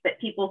place that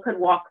people could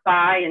walk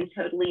by and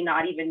totally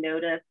not even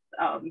notice,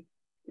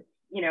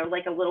 you know,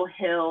 like a little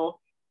hill.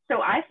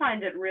 So I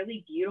find it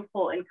really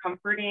beautiful and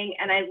comforting.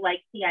 And I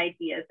like the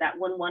idea that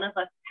when one of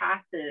us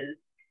passes,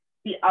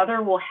 the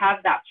other will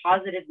have that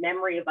positive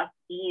memory of us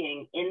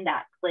being in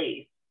that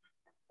place.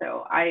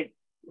 So I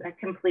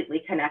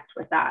completely connect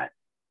with that.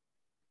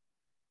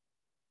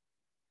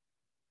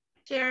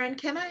 Sharon,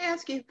 can I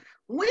ask you,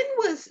 when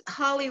was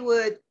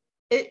Hollywood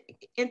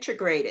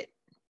integrated?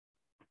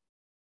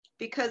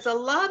 Because a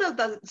lot of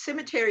the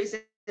cemeteries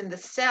in the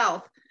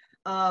South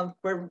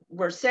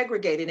were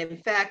segregated. In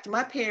fact,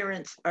 my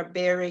parents are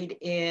buried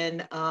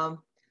in a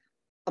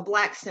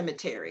Black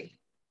cemetery.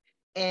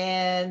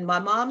 And my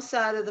mom's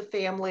side of the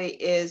family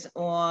is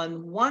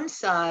on one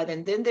side,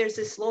 and then there's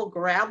this little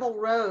gravel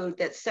road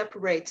that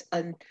separates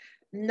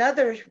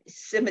another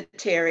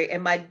cemetery,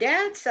 and my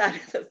dad's side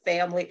of the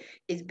family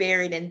is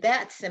buried in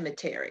that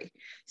cemetery.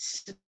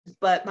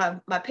 But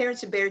my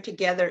parents are buried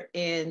together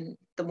in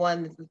the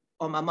one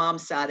on my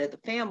mom's side of the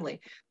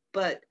family.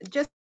 But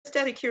just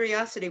out of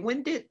curiosity,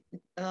 when did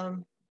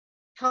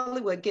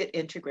Hollywood get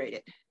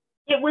integrated?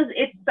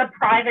 It's a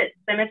private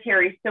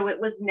cemetery, so it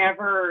was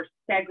never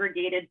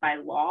segregated by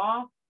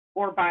law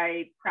or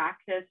by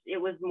practice. It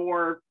was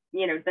more,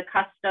 you know, the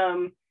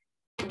custom.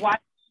 Why do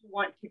you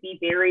want to be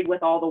buried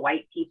with all the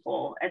white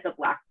people as a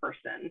Black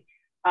person?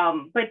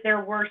 But there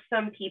were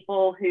some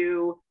people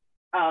who,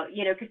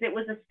 you know, because it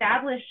was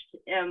established,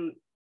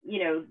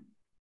 you know,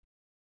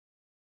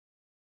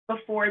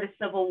 before the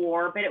Civil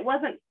War, but it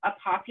wasn't a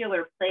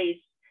popular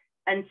place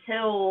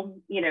until,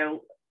 you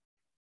know,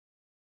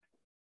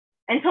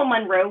 until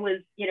Monroe was,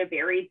 you know,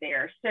 buried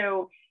there.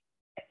 So,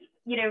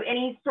 you know,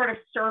 any sort of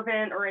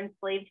servant or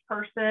enslaved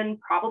person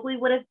probably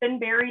would have been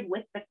buried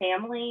with the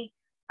family.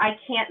 I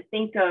can't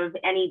think of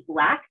any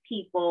Black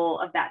people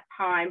of that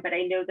time, but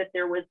I know that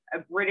there was a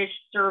British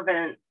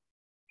servant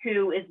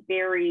who is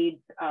buried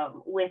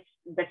with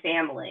the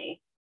family.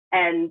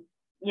 And,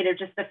 you know,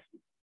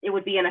 it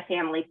would be in a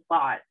family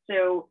plot.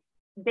 So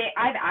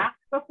I've asked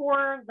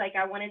before, like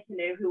I wanted to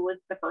know who was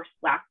the first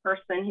Black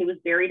person who was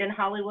buried in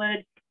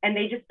Hollywood, and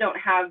they just don't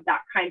have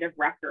that kind of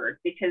record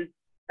because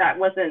that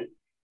wasn't,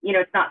 you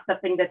know, it's not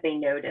something that they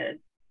noted.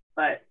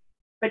 But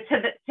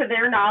to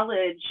their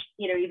knowledge,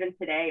 you know, even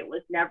today, it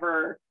was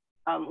never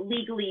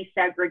legally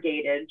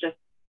segregated, just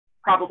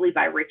probably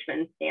by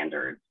Richmond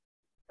standards.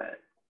 But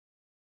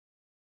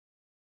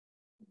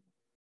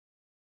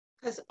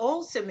because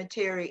Old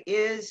Cemetery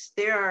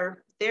there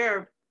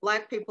are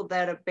Black people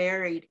that are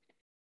buried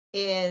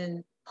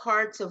in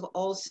parts of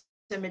Old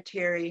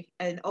Cemetery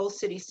and Old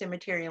City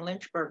Cemetery in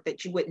Lynchburg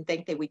that you wouldn't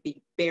think they would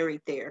be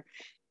buried there,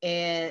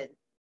 and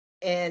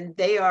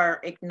they are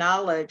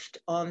acknowledged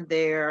on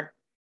their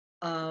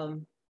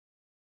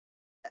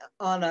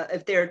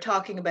if they're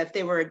talking about if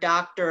they were a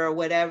doctor or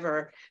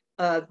whatever,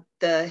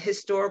 the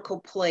historical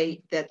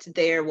plate that's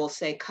there will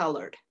say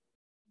colored,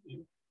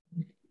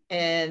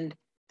 and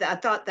I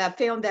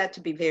found that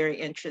to be very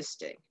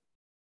interesting.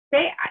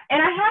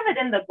 And I have it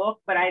in the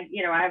book, but I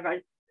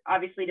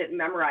obviously didn't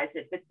memorize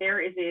it, but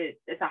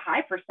it's a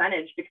high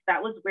percentage because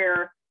that was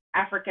where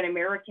African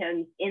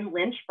Americans in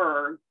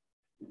Lynchburg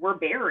were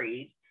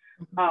buried.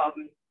 So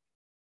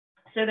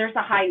there's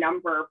a high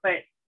number,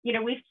 but you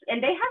know,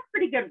 and they have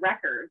pretty good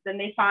records, and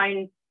they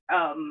find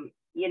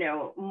you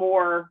know,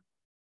 more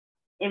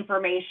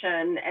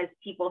information as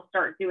people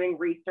start doing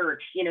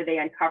research. You know, they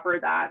uncover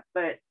that,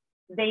 but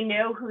they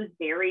know who's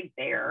buried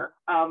there.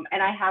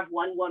 And I have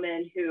one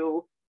woman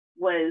who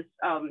was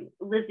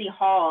Lizzie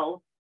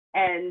Hall,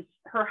 and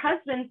her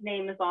husband's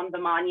name is on the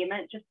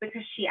monument just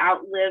because she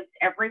outlived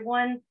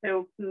everyone.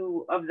 So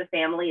who of the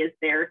family is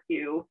there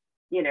to,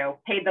 you know,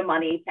 pay the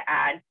money to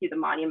add to the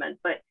monument?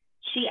 But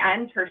she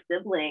and her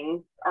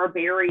siblings are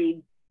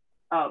buried,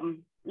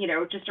 you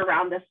know, just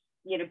around this,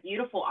 you know,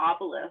 beautiful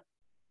obelisk.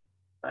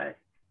 But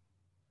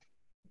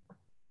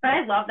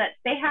I love that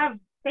they have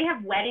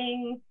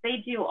weddings,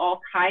 they do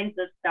all kinds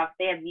of stuff.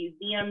 They have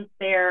museums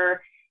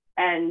there,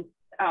 and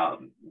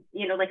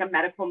you know, like a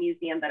medical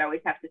museum that I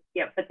always have to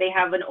skip, but they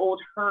have an old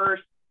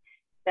hearse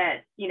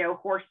that, you know,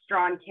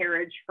 horse-drawn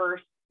carriage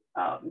hearse.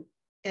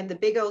 And the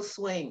big old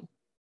swing.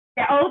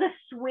 Oh, the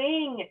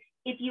swing.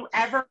 If you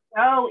ever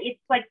go, it's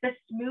like the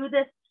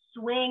smoothest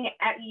swing.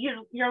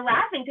 You're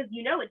laughing because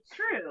you know it's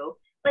true.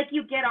 Like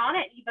you get on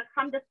it, you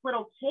become this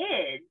little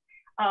kid.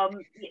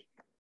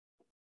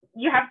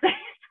 You have to,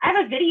 I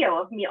have a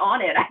video of me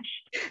on it,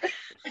 actually.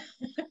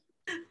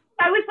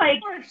 I was like,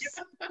 Of course.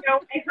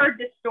 I heard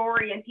this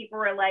story and people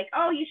were like,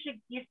 oh, you should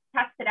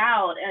test it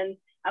out. And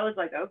I was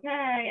like,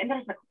 okay. And then I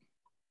was like,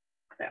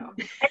 so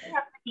I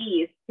have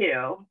bees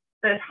too.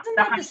 Isn't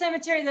that the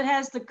cemetery that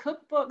has the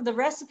cookbook, the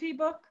recipe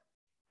book?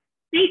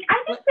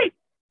 I think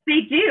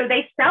they do.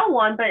 They sell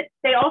one, but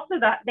they also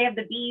they have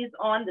the bees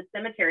on the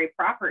cemetery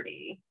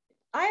property.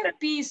 I have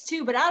bees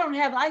too, but I don't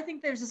have. I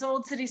think there's this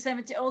old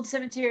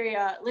cemetery,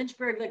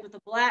 Lynchburg, like with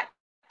a black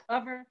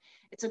cover.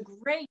 It's a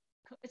great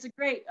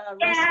recipe book.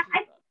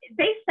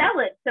 They sell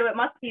it, so it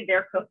must be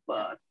their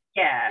cookbook.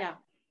 Yeah.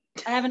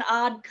 I have an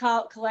odd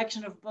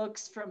collection of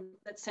books from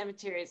that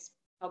cemetery is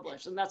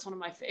published, and that's one of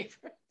my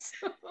favorites.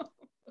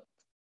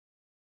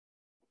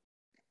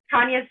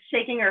 Tania's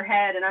shaking her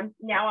head, and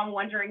I'm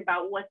wondering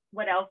about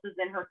what else is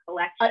in her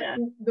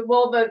collection.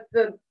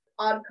 The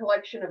odd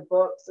collection of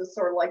books is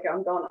sort of like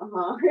I'm going,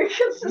 it's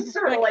just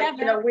sort of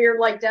like weird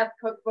like death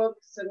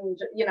cookbooks and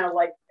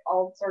like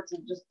all sorts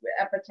of just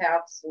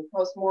epitaphs and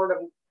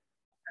postmortem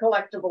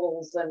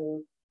collectibles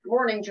and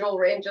mourning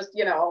jewelry and just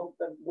all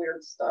the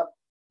weird stuff.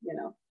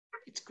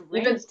 It's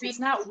great. Even it's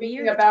not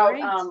speaking weird. About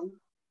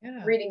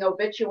reading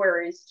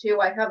obituaries too.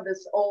 I have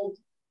this old.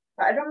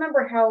 I don't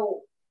remember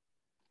how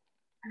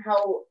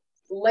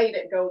late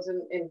it goes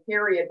in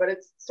period, but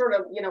it's sort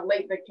of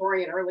late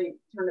Victorian, early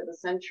turn of the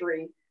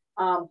century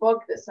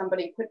book that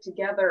somebody put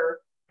together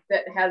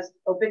that has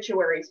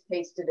obituaries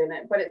pasted in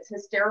it. But it's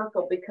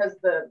hysterical because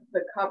the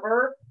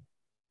cover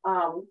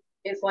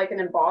is like an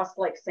embossed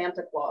like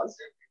Santa Claus.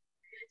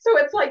 So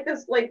it's like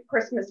this like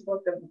Christmas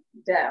book of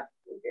death.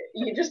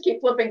 You just keep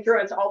flipping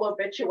through, it's all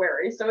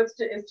obituaries. So it's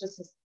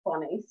just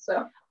funny.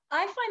 So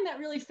I find that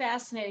really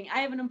fascinating. I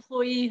have an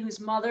employee whose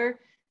mother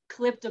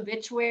clipped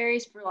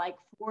obituaries for like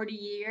 40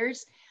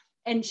 years.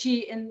 And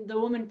the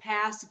woman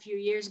passed a few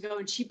years ago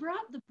and she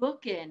brought the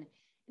book in.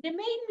 And it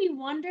made me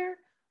wonder,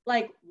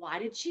 like, why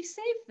did she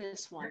save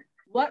this one?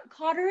 What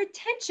caught her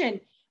attention?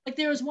 Like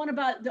there was one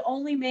about the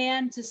only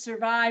man to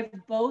survive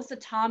both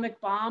atomic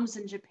bombs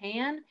in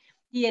Japan.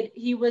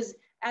 He was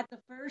at the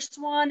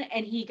first one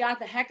and he got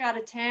the heck out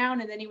of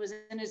town, and then he was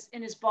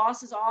in his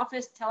boss's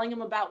office telling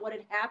him about what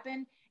had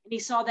happened, and he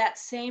saw that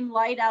same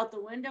light out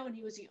the window, and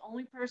he was the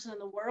only person in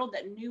the world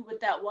that knew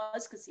what that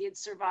was because he had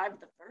survived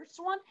the first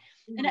one.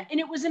 Mm-hmm. And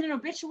it was in an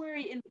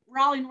obituary in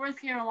Raleigh, North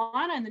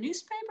Carolina in the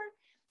newspaper,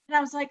 and I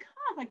was like,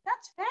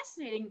 that's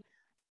fascinating.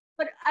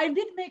 But it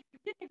did make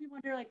me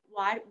wonder, like,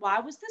 why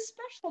was this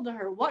special to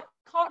her? What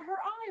caught her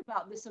eye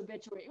about this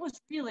obituary? It was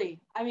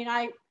really,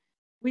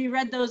 we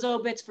read those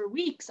obits for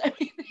weeks. I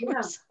mean,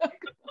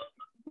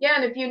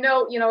 and if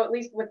at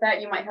least with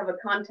that, you might have a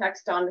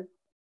context on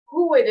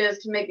who it is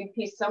to maybe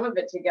piece some of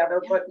it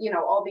together. Yeah. But,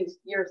 all these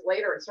years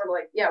later, it's sort of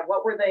like,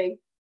 what were they?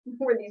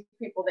 Who were these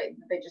people?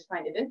 They just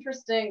find it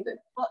interesting.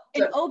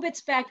 And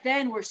obits back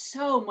then were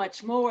so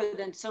much more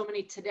than so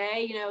many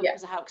today,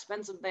 because of how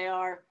expensive they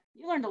are.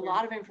 You learned a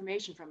lot of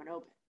information from an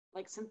obit,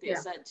 like Cynthia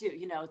said too.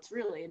 It's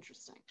really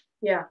interesting.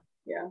 Yeah.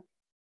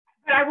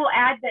 But I will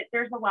add that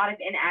there's a lot of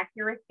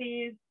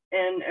inaccuracies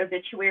in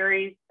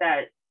obituaries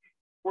that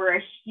were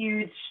a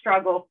huge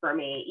struggle for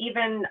me.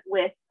 Even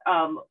with,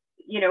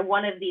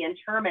 one of the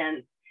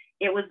interments,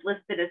 it was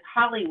listed as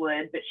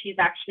Hollywood, but she's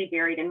actually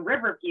buried in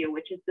Riverview,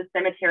 which is the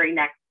cemetery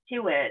next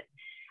to it.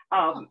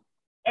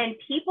 And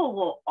people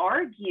will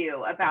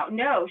argue about,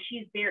 no,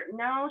 she's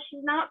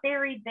not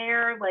buried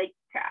there. Like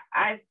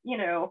I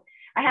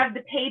have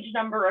the page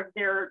number of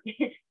their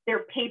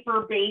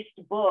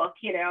paper-based book,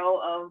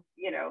 of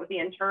the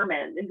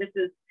interment, and this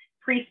is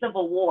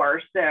pre-Civil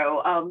War.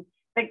 So,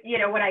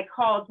 when I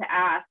called to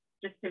ask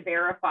just to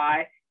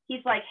verify,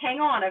 he's like, "Hang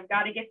on, I've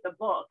got to get the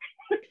book."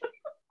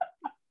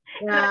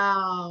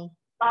 Wow,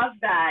 love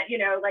that,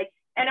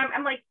 and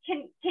I'm like,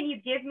 can you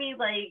give me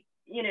like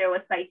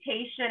a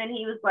citation? And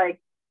he was like,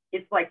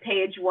 it's like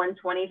page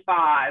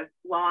 125,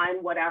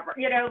 line whatever,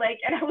 and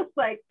I was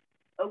like,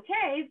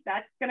 okay,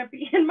 that's going to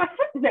be in my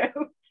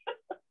footnotes.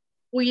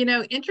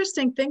 Well,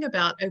 interesting thing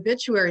about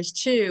obituaries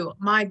too,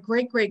 my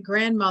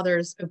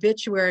great-great-grandmother's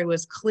obituary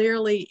was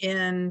clearly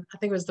in, I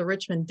think it was the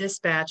Richmond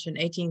Dispatch in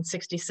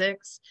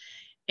 1866.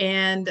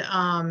 And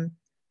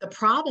the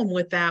problem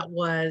with that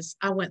was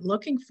I went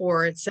looking for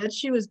her. It said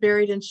she was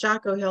buried in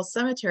Shockoe Hill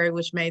Cemetery,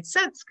 which made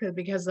sense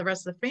because the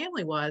rest of the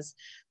family was.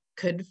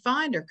 Couldn't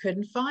find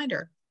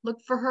her.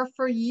 Looked for her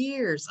for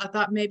years. I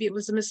thought maybe it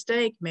was a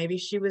mistake. Maybe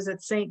she was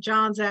at St.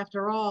 John's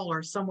after all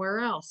or somewhere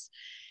else.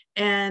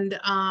 And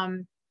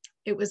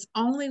it was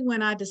only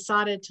when I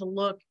decided to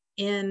look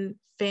in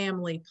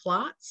family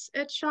plots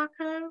at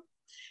Shockoe,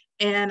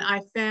 and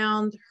I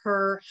found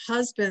her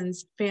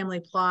husband's family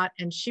plot,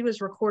 and she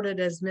was recorded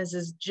as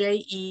Mrs.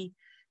 J.E.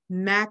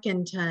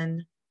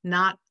 Mackinton,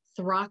 not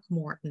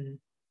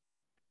Throckmorton.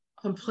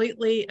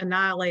 Completely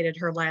annihilated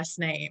her last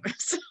name.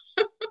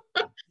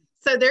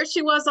 So there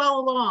she was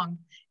all along,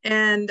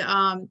 and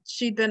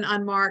she'd been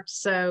unmarked.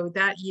 So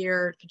that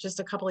year, just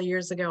a couple of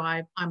years ago,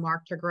 I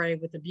marked her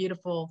grave with a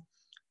beautiful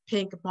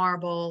pink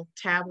marble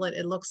tablet.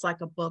 It looks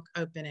like a book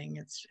opening.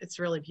 It's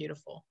really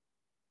beautiful.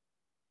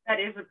 That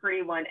is a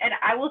pretty one. And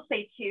I will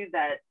say too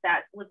that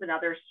that was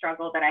another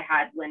struggle that I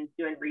had when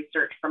doing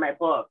research for my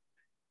book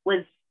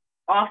was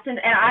often,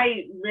 and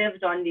I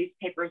lived on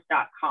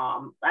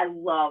newspapers.com. I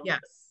love, Yes.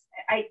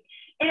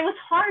 And it was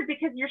hard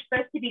because you're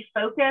supposed to be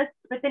focused,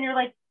 but then you're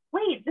like,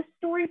 wait, this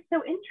story is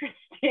so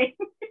interesting.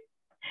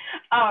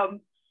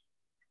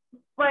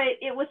 But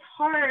it was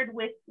hard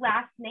with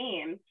last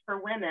names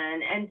for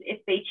women, and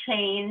if they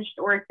changed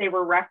or if they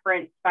were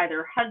referenced by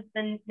their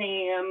husband's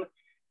name,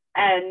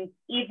 and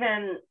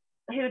even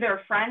who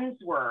their friends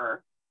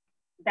were,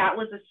 that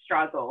was a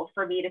struggle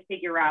for me to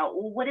figure out,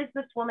 well, what is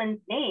this woman's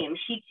name?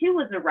 She too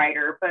was a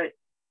writer, but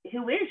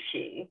who is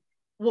she?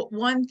 Well,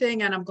 one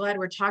thing, and I'm glad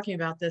we're talking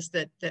about this,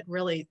 that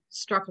really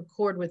struck a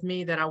chord with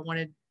me that I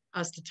wanted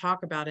us to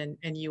talk about, and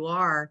you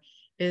are,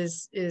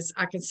 is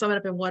I can sum it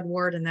up in one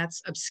word, and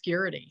that's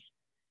obscurity.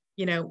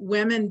 You know,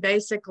 women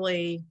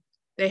basically,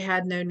 they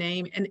had no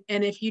name.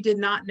 And if you did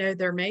not know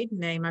their maiden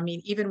name, I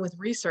mean, even with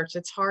research,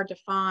 it's hard to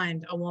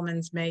find a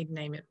woman's maiden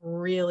name. It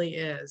really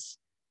is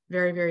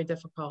very, very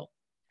difficult.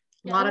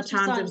 A lot of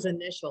times it was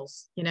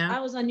initials, you know? I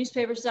was on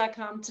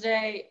newspapers.com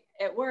today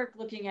at work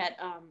looking at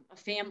a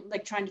family,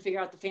 like trying to figure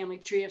out the family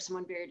tree of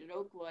someone buried at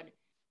Oakwood.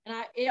 And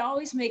it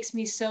always makes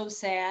me so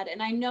sad.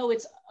 And I know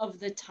it's of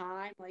the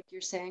time, like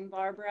you're saying,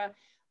 Barbara,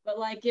 but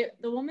like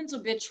the woman's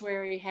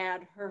obituary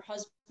had her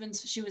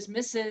husband's, she was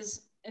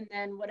Mrs., and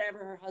then whatever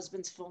her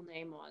husband's full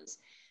name was.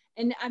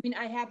 And I mean,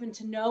 I happen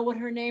to know what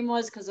her name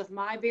was because of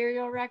my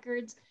burial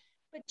records,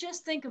 but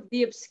just think of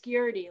the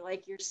obscurity,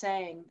 like you're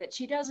saying, that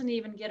she doesn't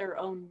even get her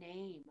own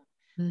name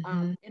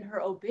in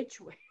her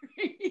obituary.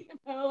 You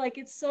know, like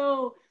it's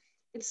so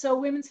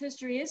women's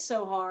history is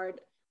so hard.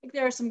 Like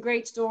there are some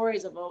great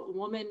stories of a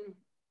woman,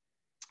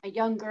 a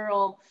young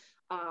girl,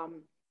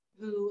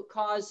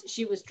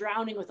 she was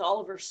drowning with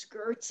all of her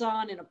skirts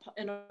on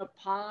in a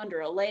pond or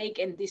a lake,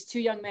 and these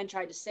two young men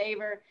tried to save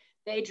her.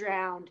 They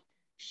drowned.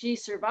 She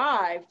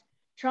survived.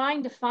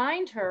 Trying to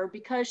find her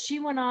because she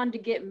went on to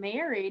get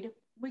married.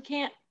 We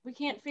can't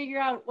figure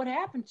out what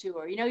happened to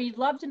her. You know, you'd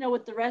love to know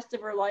what the rest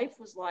of her life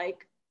was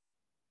like,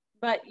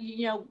 but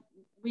you know,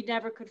 we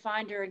never could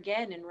find her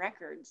again in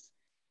records.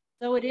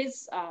 So it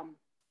is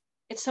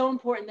it's so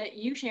important that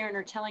you, Sharon,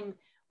 are telling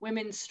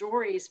women's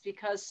stories,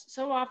 because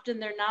so often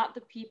they're not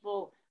the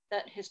people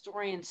that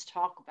historians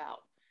talk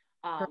about.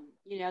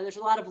 You know, there's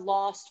a lot of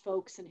lost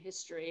folks in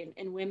history,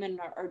 and women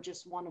are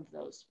just one of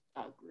those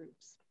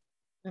groups.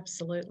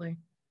 Absolutely.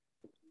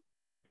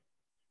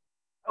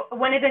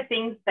 One of the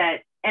things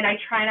that, and I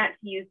try not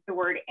to use the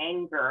word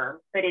anger,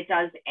 but it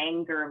does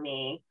anger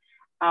me.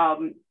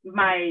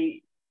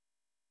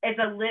 As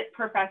a lit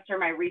professor,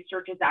 my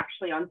research is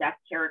actually on deaf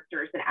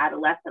characters in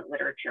adolescent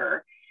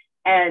literature.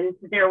 And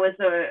there was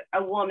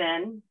a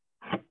woman,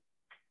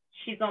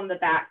 she's on the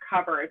back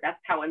cover, that's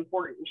how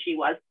important she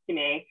was to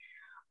me.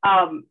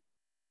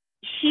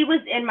 She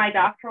was in my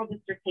doctoral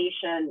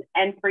dissertation,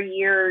 and for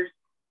years,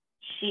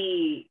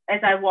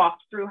 as I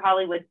walked through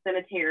Hollywood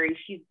Cemetery,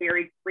 she's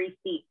buried 3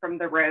 feet from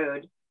the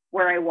road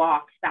where I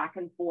walked back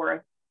and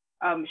forth.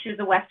 She was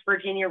a West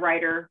Virginia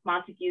writer,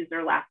 Montague's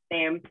her last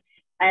name.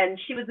 And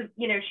she was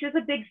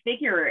a big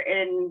figure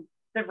in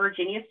the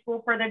Virginia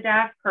School for the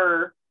Deaf.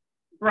 Her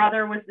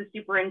brother was the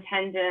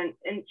superintendent,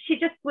 and she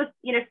just was,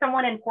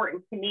 someone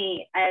important to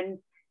me. And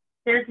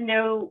there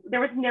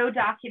was no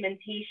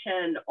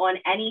documentation on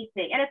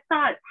anything. And it's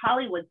not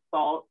Hollywood's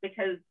fault,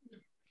 because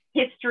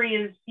history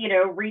is,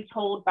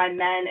 retold by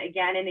men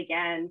again and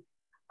again.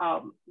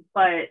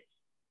 But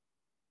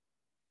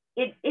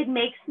it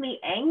makes me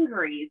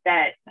angry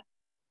that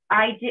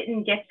I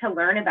didn't get to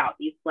learn about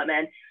these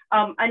women.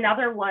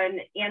 Another one,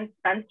 Ann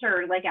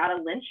Spencer, like out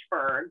of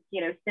Lynchburg,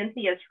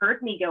 Cynthia's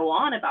heard me go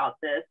on about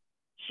this.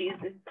 She's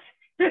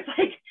just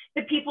like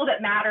the people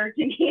that matter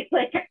to me.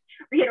 Like,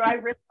 I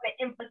really want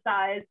to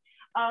emphasize,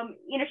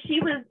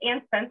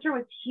 Ann Spencer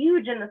was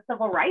huge in the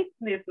civil rights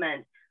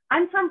movement.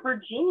 I'm from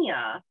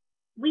Virginia.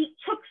 We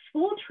took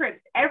school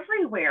trips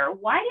everywhere.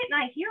 Why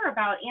didn't I hear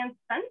about Ann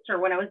Spencer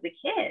when I was a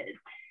kid?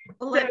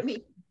 Well,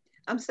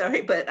 I'm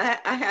sorry, but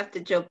I have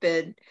to jump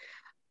in.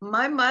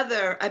 My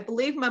mother, I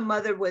believe my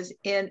mother was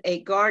in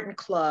a garden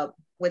club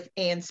with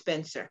Ann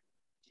Spencer.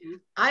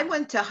 I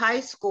went to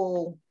high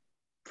school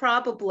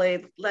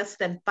probably less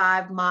than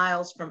 5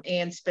 miles from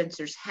Ann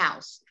Spencer's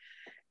house.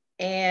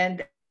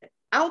 And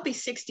I'll be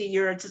 60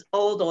 years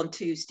old on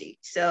Tuesday.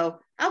 So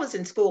I was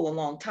in school a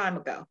long time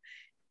ago.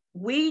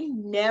 We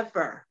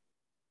never,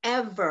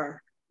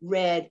 ever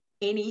read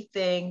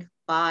anything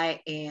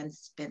by Ann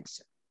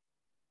Spencer.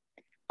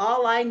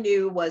 All I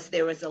knew was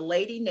there was a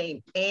lady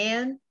named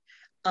Ann.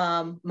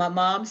 My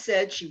mom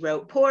said she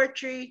wrote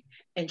poetry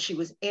and she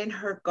was in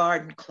her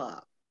garden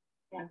club.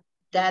 Yeah.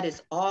 That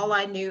is all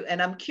I knew.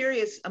 And I'm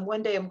curious,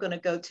 one day I'm going to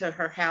go to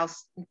her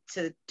house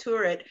to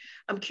tour it.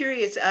 I'm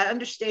curious, I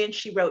understand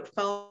she wrote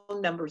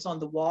phone numbers on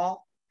the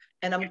wall.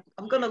 And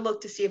I'm going to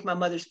look to see if my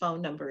mother's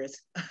phone number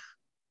is,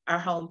 our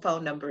home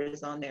phone number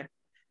is on there.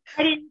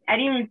 I didn't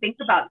even think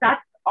about that.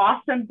 That's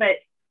awesome. But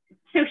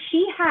So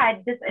she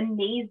had this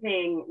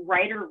amazing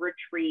writer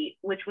retreat,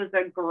 which was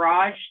a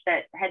garage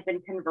that had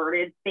been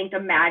converted. Think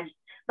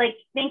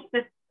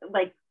this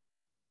like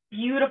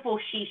beautiful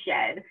she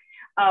shed.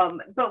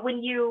 But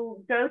when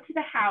you go to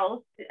the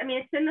house, I mean,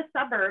 it's in the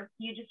suburbs,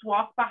 you just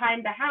walk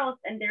behind the house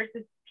and there's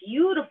this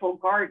beautiful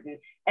garden.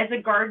 As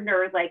a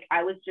gardener, like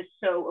I was just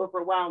so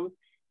overwhelmed.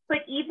 But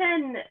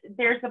even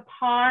there's a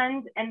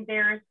pond and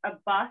there's a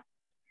bust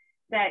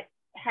that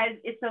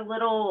it's a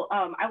little,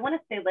 I want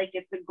to say like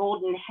it's a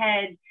golden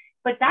head,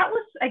 but that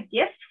was a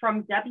gift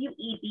from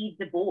W.E.B.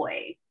 Du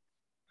Bois.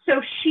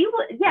 So she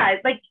was, yeah,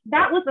 like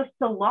that was a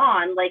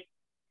salon, like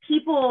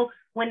people,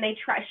 when they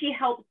try, she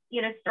helped,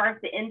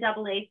 start the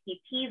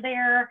NAACP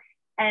there.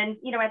 And,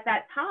 at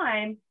that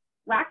time,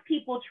 Black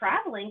people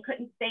traveling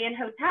couldn't stay in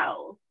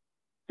hotels.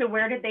 So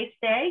where did they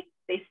stay?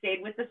 They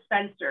stayed with the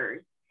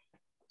Spencers.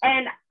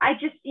 And I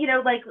just,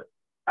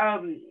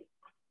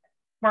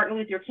 Martin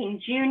Luther King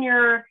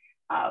Jr.,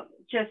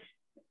 just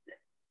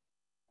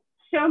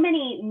so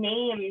many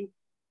names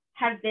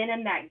have been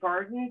in that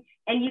garden,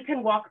 and you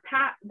can walk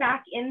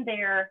back in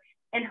there,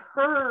 and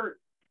her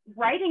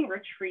writing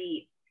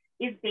retreat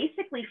is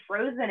basically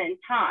frozen in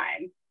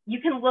time.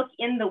 You can look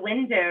in the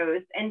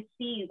windows and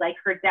see like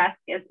her desk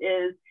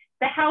is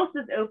the house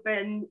is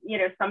open,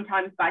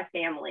 sometimes by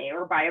family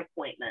or by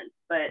appointments,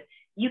 but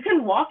you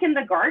can walk in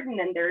the garden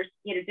and there's,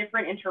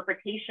 different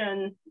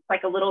interpretations. It's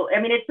like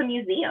it's a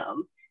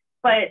museum,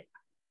 but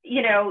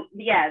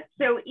yeah.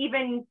 So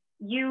even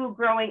you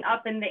growing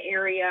up in the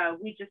area,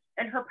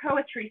 and her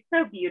poetry is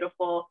so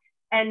beautiful.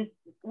 And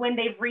when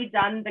they've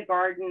redone the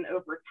garden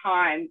over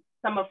time,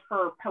 some of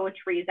her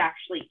poetry is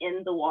actually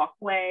in the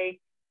walkway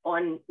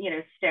on,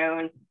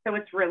 stone. So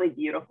it's really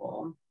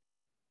beautiful.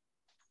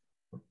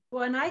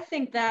 Well, and I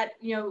think that,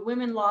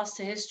 women lost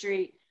to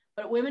history,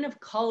 but women of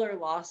color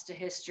lost to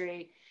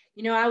history.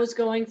 I was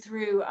going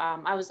through,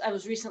 I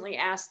was recently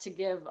asked to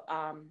give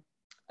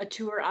a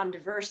tour on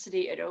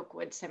diversity at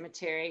Oakwood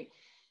Cemetery.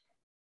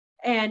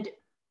 And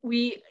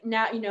we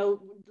now,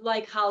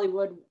 like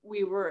Hollywood,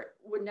 we were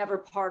never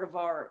part of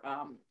our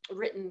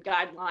written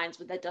guidelines,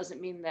 but that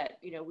doesn't mean that,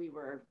 we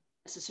were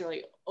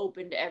necessarily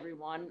open to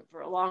everyone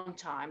for a long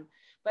time.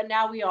 But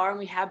now we are, and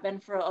we have been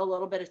for a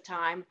little bit of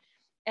time.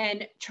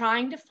 And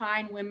trying to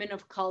find women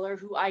of color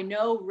who I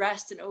know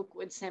rest in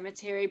Oakwood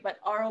Cemetery, but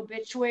our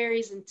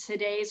obituaries in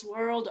today's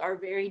world are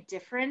very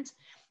different.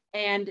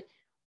 And,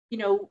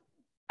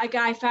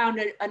 I found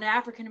an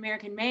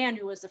African-American man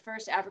who was the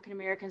first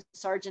African-American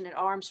sergeant at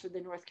arms for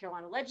the North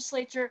Carolina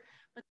legislature,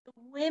 but the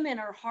women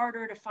are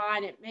harder to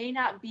find. It may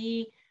not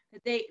be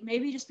that they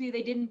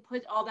didn't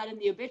put all that in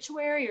the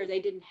obituary, or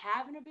they didn't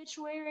have an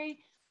obituary.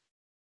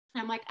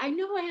 I'm like, I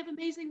know I have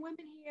amazing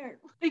women here.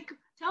 Like,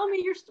 tell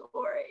me your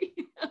story.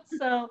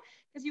 So,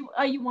 because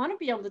you want to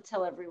be able to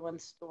tell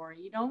everyone's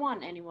story. You don't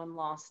want anyone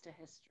lost to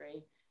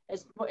history.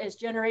 As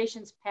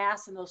generations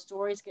pass and those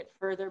stories get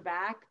further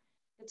back,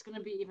 it's going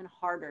to be even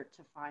harder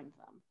to find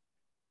them.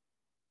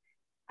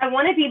 I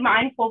want to be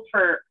mindful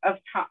of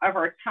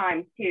our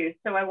time too.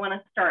 So I want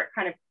to start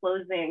kind of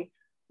closing.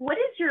 What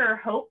is your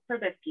hope for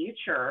the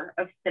future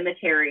of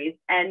cemeteries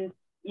and,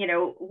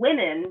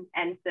 women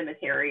and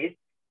cemeteries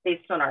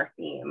based on our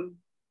theme?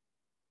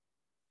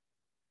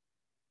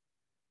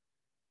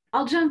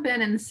 I'll jump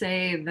in and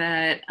say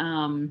that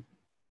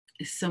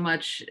so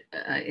much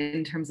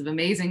in terms of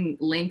amazing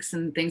links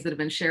and things that have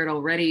been shared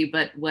already,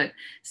 but what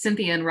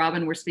Cynthia and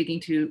Robin were speaking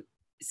to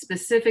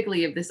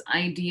specifically of this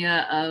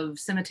idea of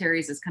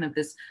cemeteries as kind of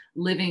this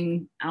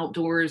living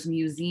outdoors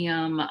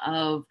museum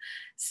of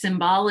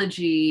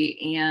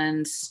symbology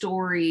and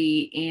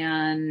story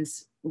and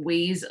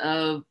ways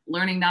of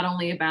learning not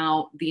only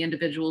about the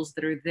individuals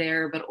that are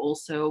there, but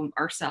also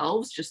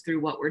ourselves just through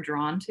what we're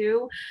drawn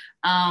to.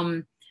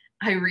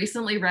 I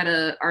recently read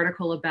an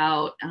article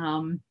about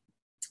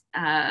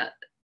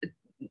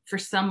for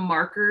some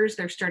markers,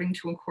 they're starting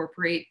to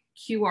incorporate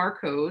QR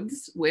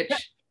codes, which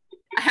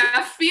I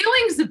have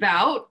feelings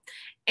about.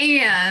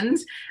 And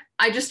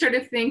I just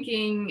started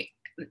thinking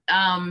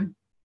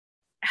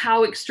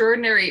how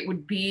extraordinary it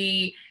would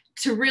be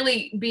to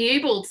really be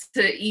able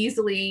to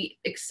easily,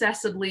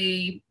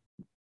 accessibly,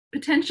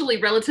 potentially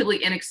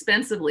relatively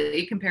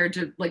inexpensively compared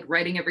to like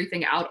writing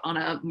everything out on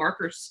a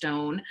marker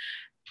stone,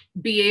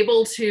 be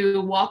able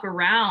to walk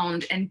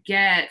around and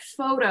get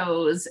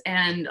photos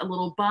and a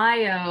little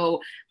bio,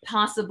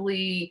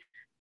 possibly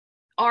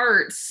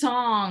art,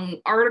 song,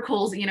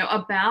 articles,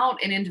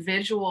 about an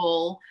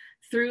individual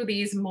through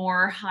these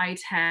more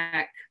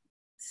high-tech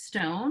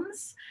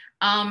stones.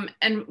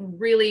 And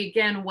really,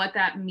 again, what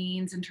that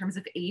means in terms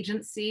of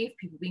agency,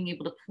 people being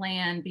able to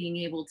plan, being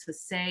able to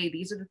say,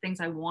 these are the things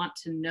I want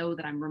to know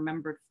that I'm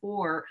remembered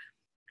for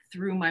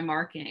through my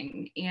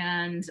marking.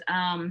 And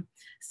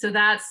so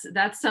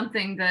that's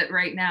something that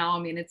right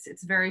now,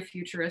 it's very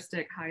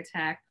futuristic, high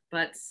tech,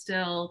 but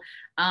still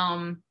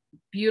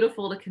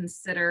beautiful to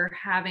consider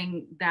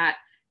having that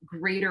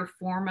greater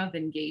form of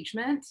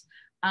engagement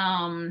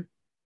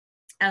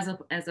as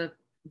a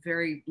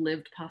very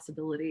lived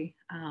possibility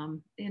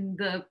in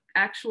the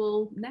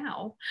actual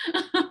now.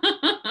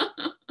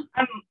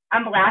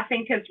 I'm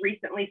laughing because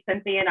recently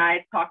Cynthia and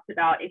I talked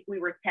about if we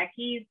were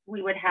techies,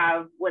 we would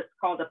have what's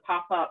called a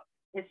pop-up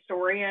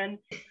historian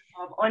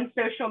on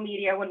social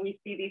media. When we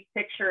see these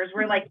pictures,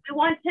 we're like, we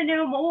want to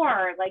know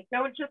more. Like,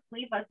 don't just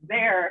leave us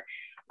there.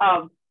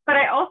 But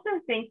I also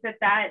think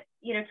that,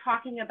 you know,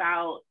 talking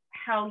about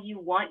how you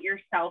want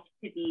yourself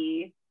to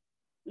be,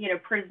 you know,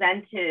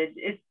 presented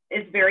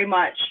is very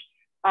much,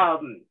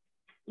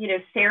 you know,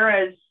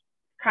 Sarah's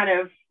kind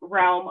of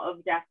realm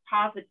of death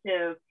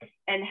positive,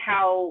 and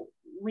how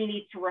we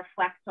need to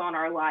reflect on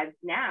our lives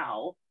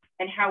now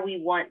and how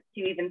we want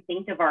to even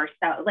think of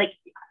ourselves. Like,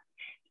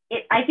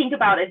 I think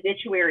about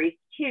obituaries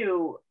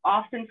too.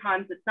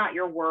 Oftentimes it's not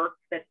your work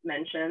that's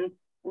mentioned,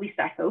 at least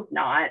I hope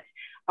not.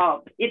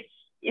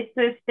 It's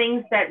those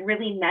things that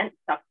really meant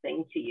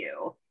something to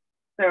you.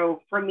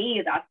 So for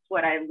me, that's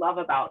what I love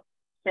about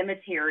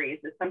cemeteries,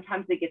 is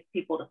sometimes it gets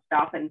people to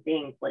stop and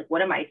think, like,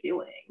 what am I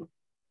doing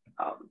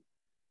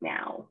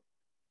now?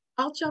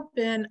 I'll jump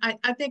in.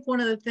 I think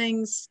one of the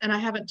things, and I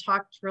haven't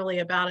talked really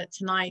about it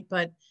tonight,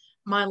 but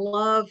my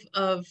love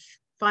of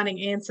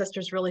finding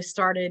ancestors really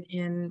started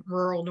in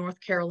rural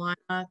North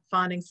Carolina,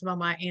 finding some of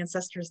my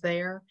ancestors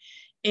there.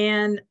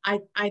 And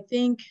I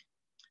think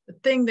the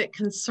thing that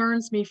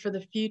concerns me for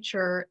the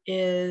future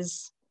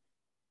is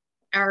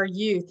our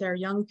youth, our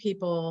young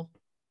people,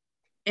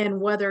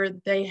 and whether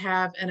they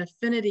have an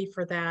affinity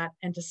for that,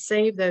 and to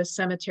save those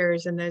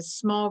cemeteries in those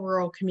small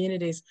rural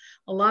communities.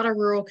 A lot of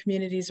rural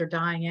communities are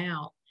dying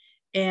out.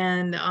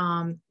 And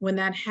when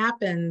that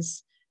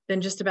happens,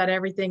 then just about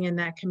everything in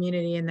that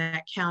community, in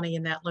that county,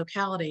 in that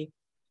locality,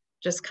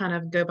 just kind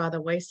of go by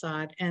the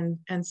wayside. And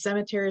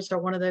cemeteries are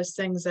one of those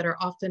things that are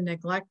often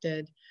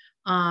neglected.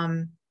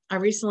 I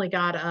recently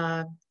got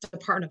a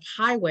Department of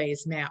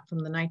Highways map from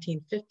the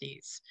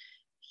 1950s.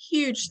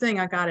 Huge thing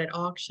I got at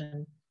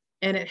auction.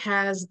 And it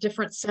has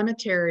different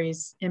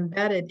cemeteries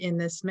embedded in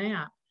this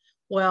map.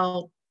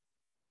 Well,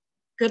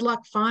 good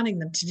luck finding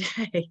them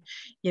today,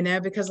 you know,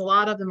 because a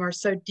lot of them are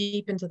so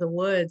deep into the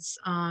woods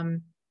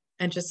and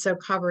just so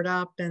covered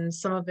up. And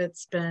some of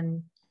it's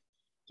been,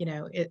 you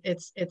know,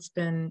 it's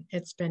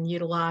been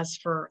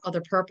utilized for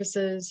other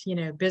purposes. You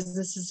know,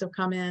 businesses have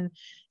come in.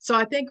 So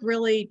I think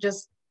really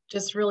just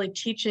really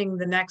teaching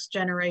the next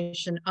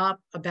generation up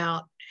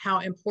about how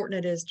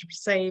important it is to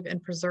save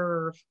and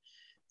preserve,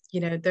 you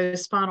know,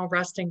 those final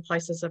resting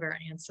places of our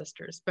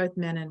ancestors, both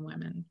men and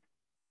women.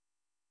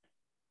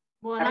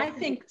 Well, and I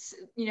think,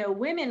 you know,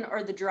 women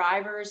are the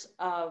drivers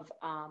of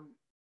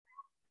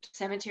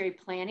cemetery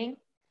planning.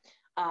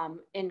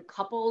 In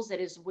couples, it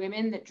is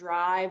women that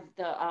drive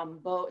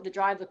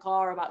the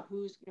car about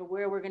who's, you know,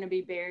 where we're going to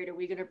be buried. Are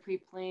we going to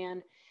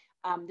pre-plan?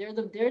 They're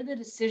the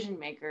decision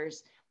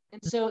makers.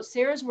 And so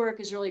Sarah's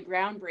work is really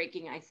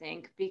groundbreaking, I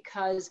think,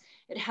 because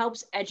it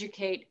helps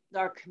educate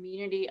our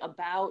community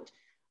about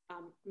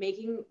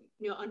making,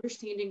 you know,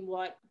 understanding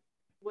what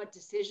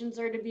decisions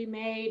are to be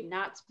made,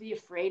 not to be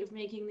afraid of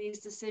making these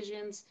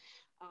decisions,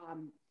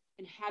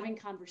 and having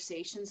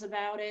conversations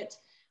about it.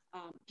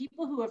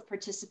 People who have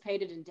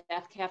participated in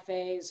death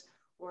cafes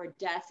or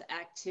death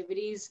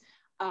activities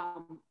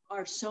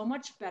are so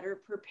much better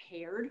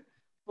prepared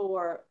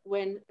for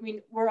when, I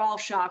mean, we're all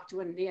shocked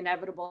when the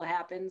inevitable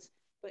happens,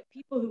 but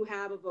people who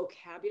have a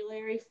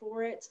vocabulary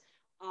for it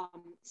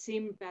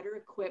seem better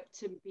equipped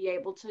to be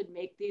able to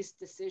make these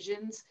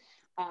decisions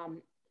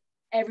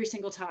every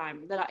single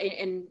time that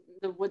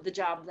with the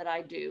job that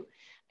I do.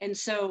 And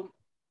so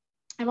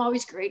I'm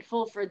always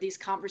grateful for these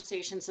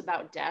conversations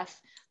about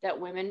death that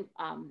women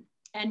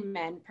and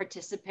men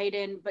participate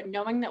in, but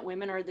knowing that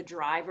women are the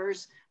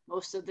drivers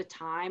most of the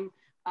time,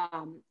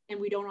 and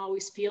we don't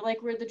always feel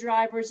like we're the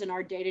drivers in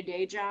our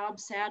day-to-day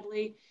jobs,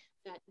 sadly,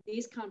 that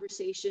these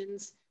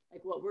conversations,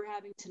 like what we're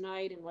having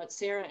tonight and what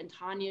Sarah and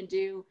Tania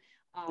do,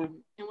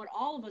 and what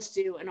all of us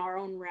do in our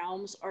own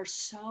realms, are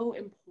so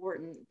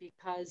important,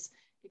 because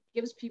it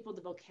gives people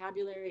the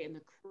vocabulary and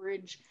the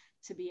courage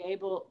to be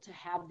able to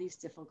have these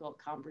difficult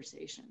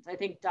conversations. I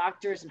think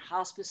doctors and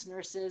hospice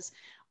nurses,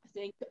 I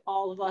thank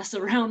all of us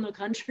around the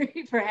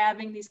country for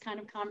having these kind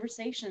of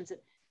conversations.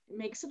 It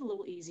makes it a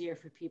little easier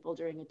for people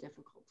during a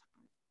difficult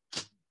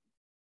time.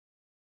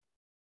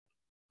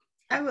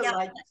 I would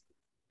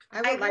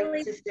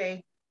like to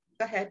say,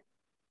 go ahead.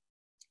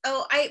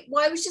 Oh, I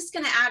was just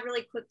going to add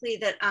really quickly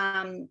that,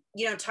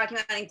 you know, talking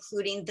about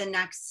including the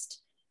next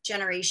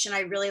generation,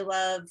 I really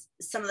love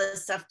some of the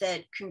stuff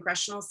that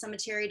Congressional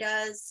Cemetery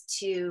does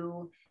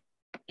to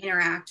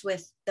interact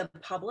with the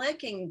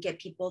public and get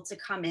people to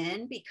come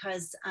in,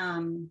 because,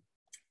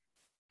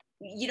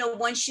 you know,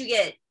 once you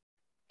get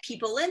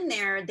people in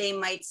there, they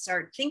might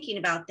start thinking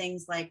about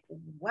things like,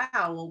 wow,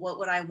 well, what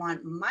would I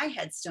want my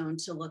headstone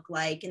to look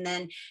like? And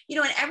then, you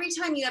know, and every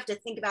time you have to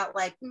think about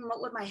like,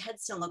 what would my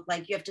headstone look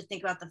like? You have to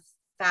think about the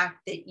fact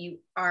that you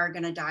are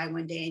going to die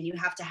one day, and you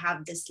have to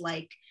have this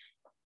like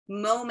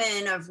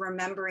moment of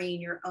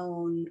remembering your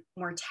own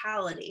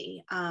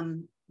mortality,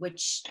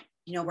 which,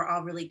 you know, we're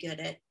all really good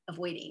at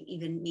avoiding,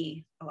 even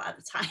me a lot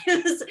of the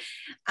times.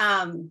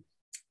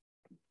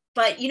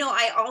 But, you know,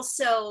 I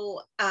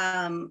also,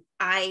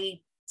 I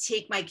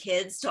take my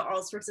kids to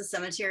all sorts of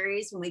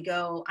cemeteries when we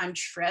go on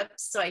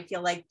trips. So I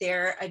feel like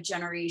they're a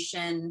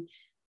generation,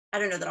 I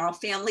don't know that all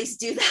families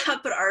do that,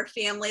 but our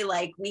family,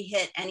 like we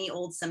hit any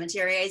old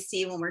cemetery I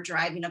see when we're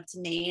driving up to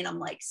Maine, I'm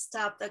like,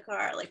 stop the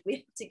car. Like we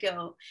have to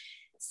go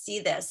see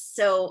this.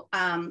 So,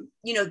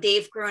 you know,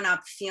 they've grown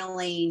up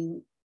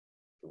feeling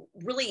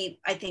really,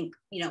 I think,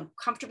 you know,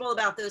 comfortable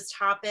about those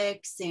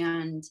topics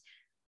and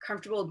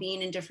comfortable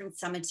being in different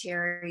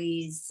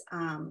cemeteries.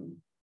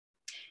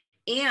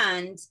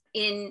 And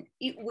in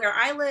where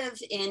I live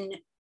in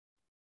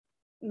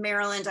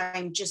Maryland,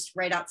 I'm just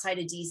right outside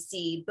of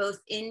DC. Both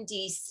in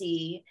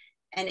DC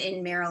and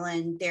in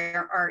Maryland,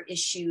 there are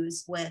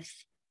issues with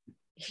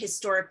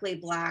historically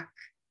Black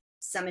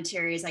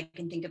cemeteries. I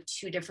can think of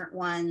 2 different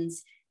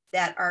ones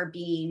that are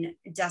being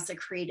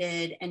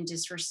desecrated and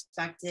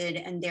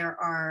disrespected. And there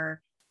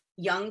are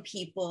young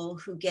people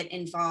who get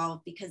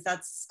involved because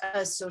that's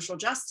a social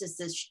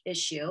justice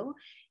issue.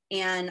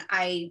 And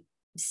I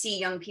see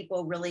young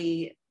people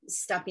really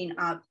stepping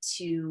up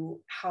to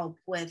help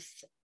with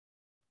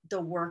the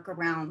work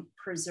around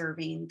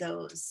preserving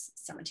those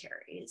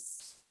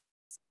cemeteries.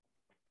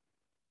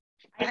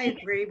 I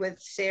agree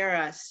with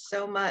Sarah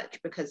so much,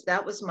 because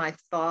that was my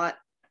thought,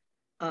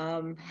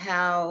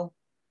 how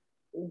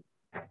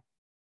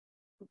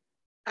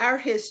our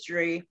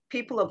history,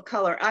 people of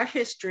color, our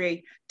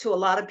history to a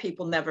lot of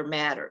people never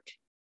mattered.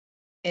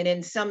 And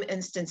in some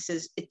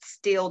instances, it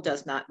still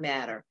does not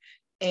matter.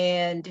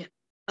 And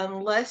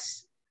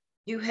unless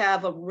you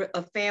have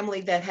a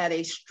family that had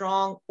a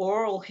strong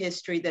oral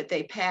history that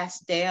they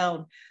passed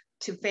down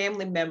to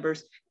family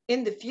members,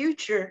 in the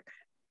future,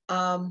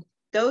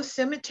 those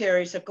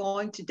cemeteries are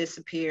going to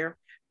disappear,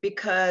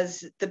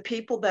 because the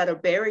people that are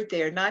buried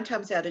there, 9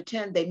 times out of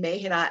 10, they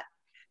may not,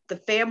 the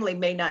family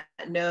may not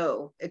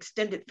know,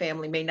 extended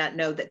family may not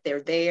know that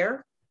they're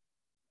there,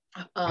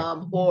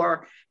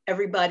 or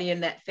everybody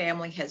in that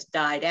family has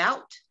died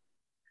out.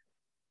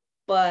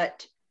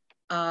 But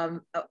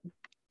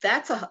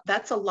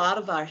that's a lot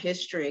of our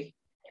history.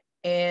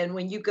 And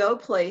when you go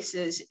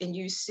places and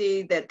you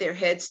see that their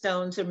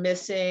headstones are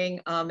missing,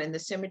 in the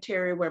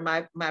cemetery where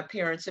my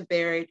parents are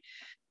buried,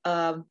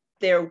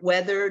 they're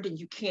weathered and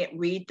you can't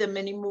read them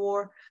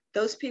anymore,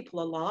 those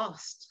people are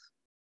lost.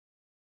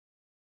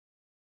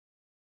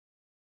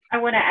 I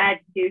want to add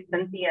to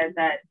Cynthia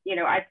that, you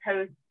know, I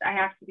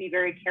have to be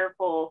very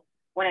careful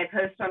when I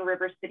post on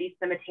River City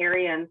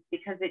Cemeterians,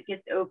 because it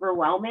gets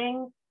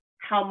overwhelming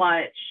how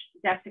much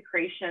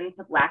desecration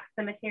to Black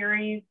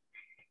cemeteries.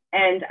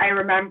 And I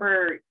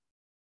remember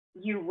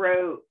you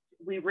wrote,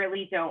 "We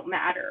really don't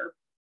matter."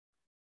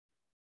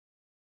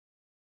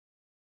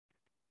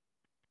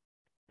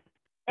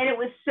 And it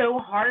was so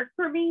hard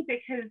for me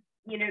because,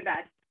 you know,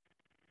 that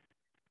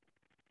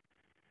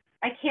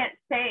I can't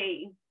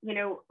say, you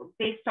know,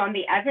 based on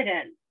the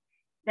evidence,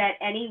 that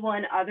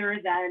anyone other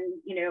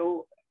than, you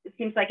know, it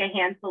seems like a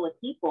handful of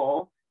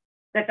people,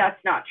 that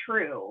that's not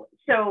true.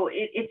 So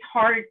it's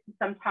hard to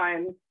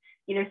sometimes,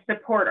 you know,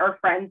 support our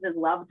friends and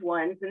loved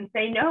ones and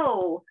say,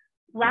 no,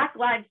 Black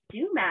lives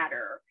do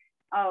matter.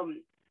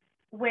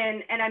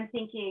 And I'm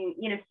thinking,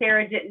 you know,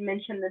 Sarah didn't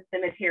mention the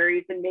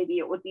cemeteries, and maybe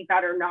it would be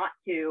better not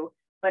to,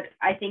 but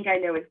I think I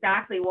know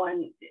exactly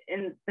one.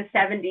 In the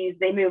 70s,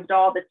 they moved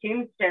all the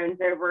tombstones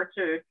over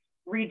to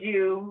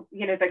redo,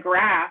 you know, the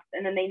grass,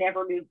 and then they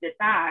never moved it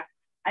back.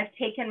 I've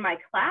taken my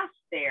class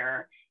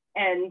there,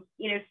 and,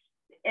 you know,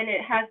 and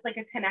it has like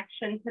a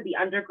connection to the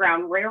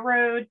Underground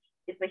Railroad.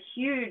 It's a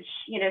huge,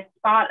 you know,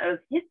 spot of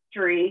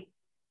history.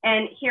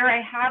 And here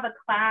I have a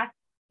class,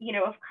 you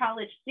know, of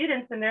college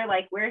students, and they're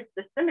like, "Where's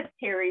the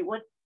cemetery?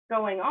 What's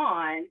going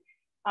on?"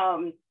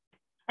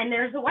 And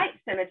there's a white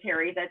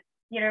cemetery that's,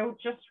 you know,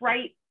 just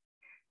right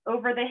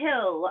over the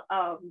hill.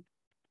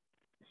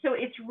 So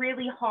it's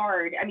really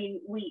hard. I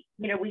mean, we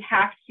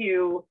have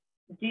to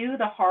do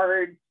the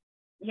hard,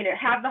 you know,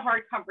 have the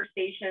hard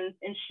conversations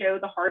and show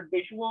the hard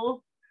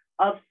visuals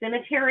of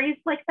cemeteries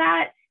like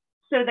that,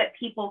 so that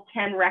people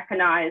can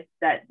recognize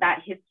that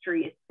that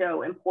history is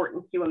so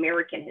important to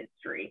American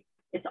history.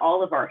 It's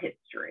all of our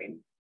history.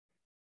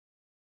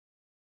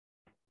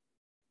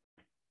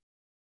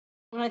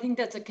 Well, I think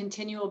that's a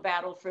continual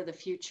battle for the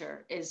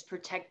future, is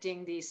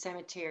protecting these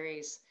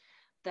cemeteries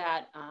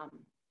that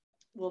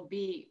will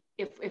be,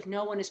 if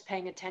no one is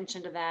paying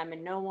attention to them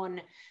and no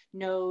one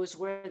knows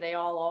where they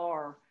all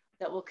are,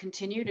 that will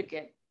continue to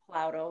get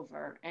plowed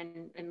over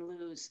and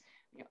lose.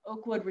 You know,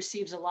 Oakwood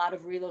receives a lot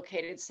of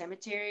relocated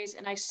cemeteries,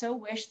 and I so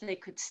wish they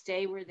could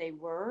stay where they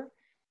were,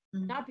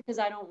 not because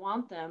I don't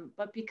want them,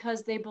 but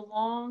because they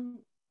belong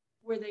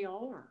where they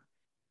are.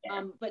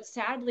 But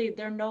sadly,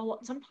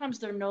 sometimes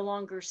they're no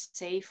longer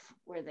safe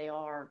where they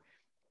are,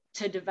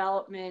 to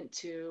development,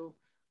 to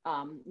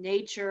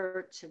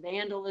nature, to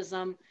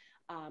vandalism.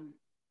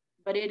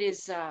 But it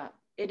is,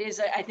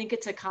 I think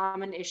it's a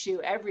common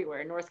issue everywhere.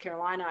 In North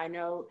Carolina, I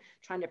know,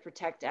 trying to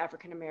protect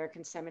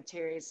African-American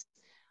cemeteries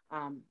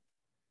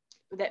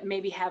that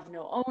maybe have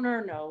no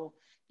owner, no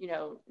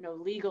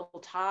legal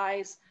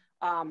ties,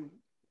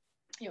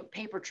 you know,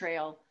 paper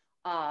trail.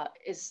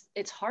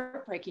 it's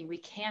heartbreaking. We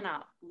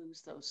cannot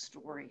lose those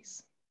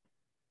stories.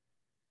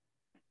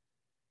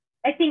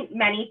 I think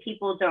many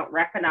people don't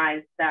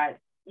recognize that,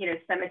 you know,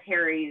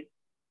 cemeteries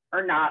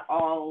are not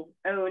all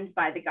owned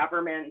by the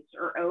government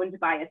or owned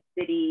by a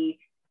city,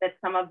 that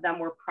some of them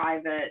were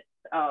private.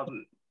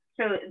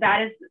 So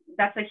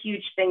that's a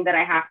huge thing that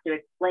I have to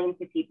explain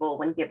to people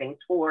when giving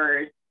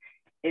tours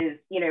is,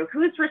 you know,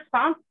 who's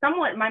responsible?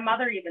 Someone, my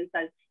mother even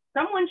says,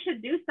 someone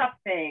should do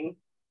something.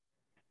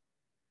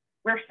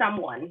 We're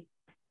someone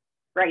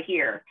right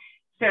here.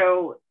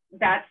 So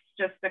that's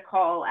just a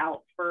call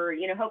out for,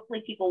 you know,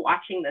 hopefully people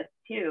watching this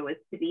too, is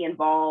to be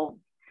involved,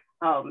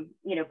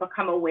 you know,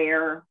 become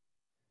aware,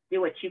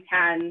 do what you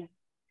can.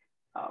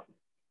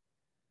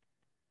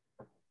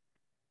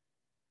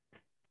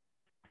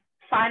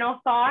 Final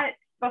thought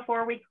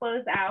before we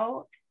close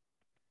out.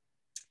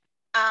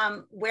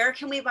 Where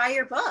can we buy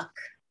your book?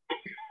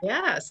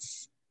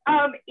 Yes.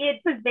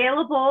 It's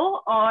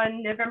available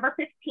on November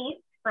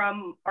 15th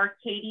from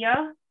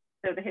Arcadia,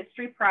 so the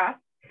History Press.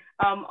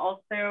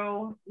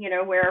 Also, you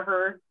know,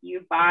 wherever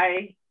you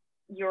buy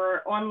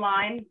your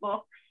online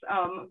books.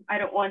 I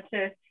don't want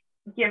to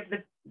give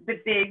the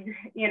big,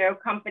 you know,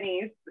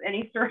 companies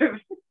any sort of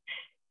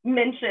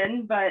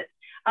mention, but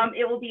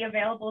it will be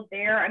available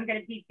there. I'm going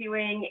to be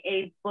doing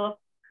a book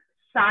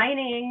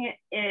signing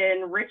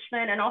in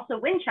Richmond and also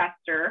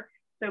Winchester,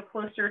 so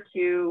closer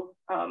to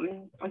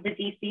the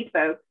DC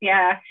folks.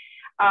 Yeah.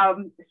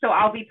 So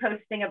I'll be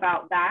posting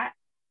about that.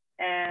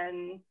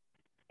 And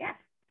yeah.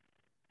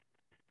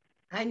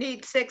 I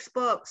need 6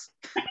 books.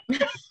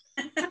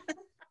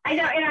 I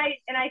know,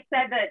 and I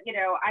said that, you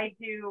know, I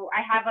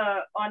have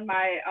on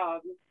my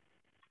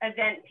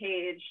event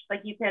page,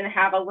 like you can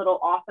have a little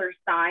author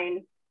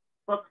signed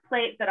book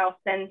plate that I'll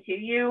send to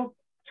you,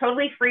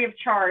 totally free of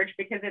charge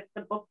because it's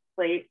the book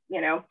plate, you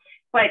know,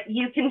 but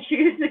you can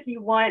choose if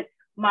you want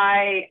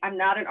I'm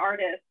not an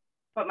artist,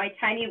 but my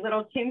tiny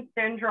little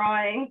tombstone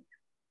drawing,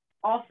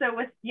 also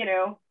with, you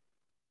know,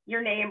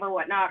 your name or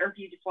whatnot, or if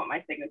you just want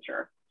my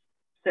signature.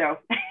 So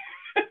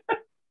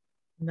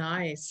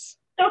Nice.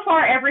 so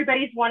far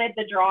everybody's wanted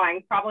the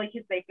drawing, probably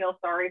because they feel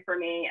sorry for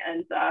me,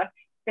 and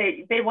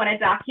they want to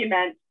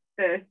document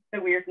the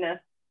weirdness.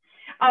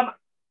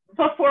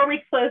 Before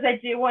we close, I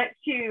do want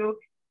to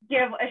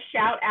give a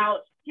shout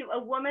out to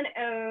a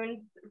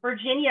woman-owned,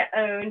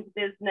 Virginia-owned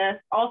business,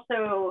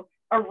 also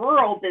a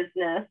rural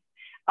business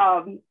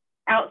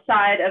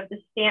outside of the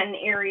Stanton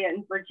area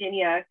in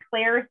Virginia,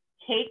 Claire's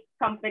Cake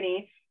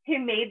Company, who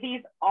made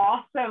these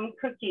awesome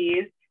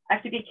cookies. I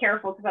have to be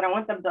careful because I don't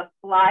want them to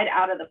slide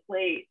out of the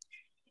plate.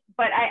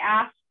 But I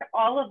asked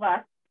all of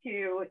us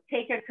to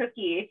take a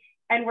cookie,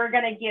 and we're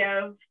going to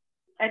give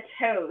a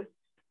toast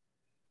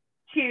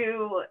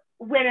to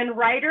women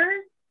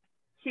writers,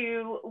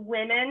 to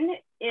women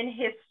in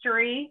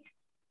history,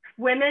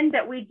 women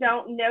that we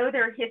don't know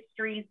their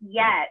histories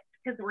yet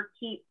because we're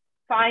keep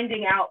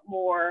finding out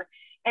more,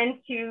 and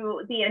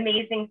to the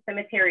amazing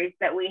cemeteries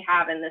that we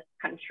have in this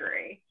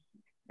country.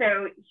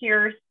 So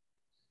here's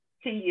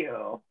to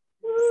you.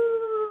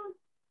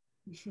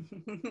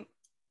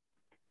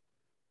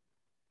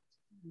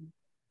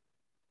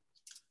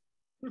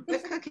 The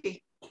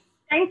cookie.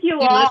 Thank you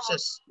all.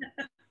 Delicious.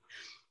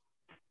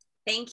 Thank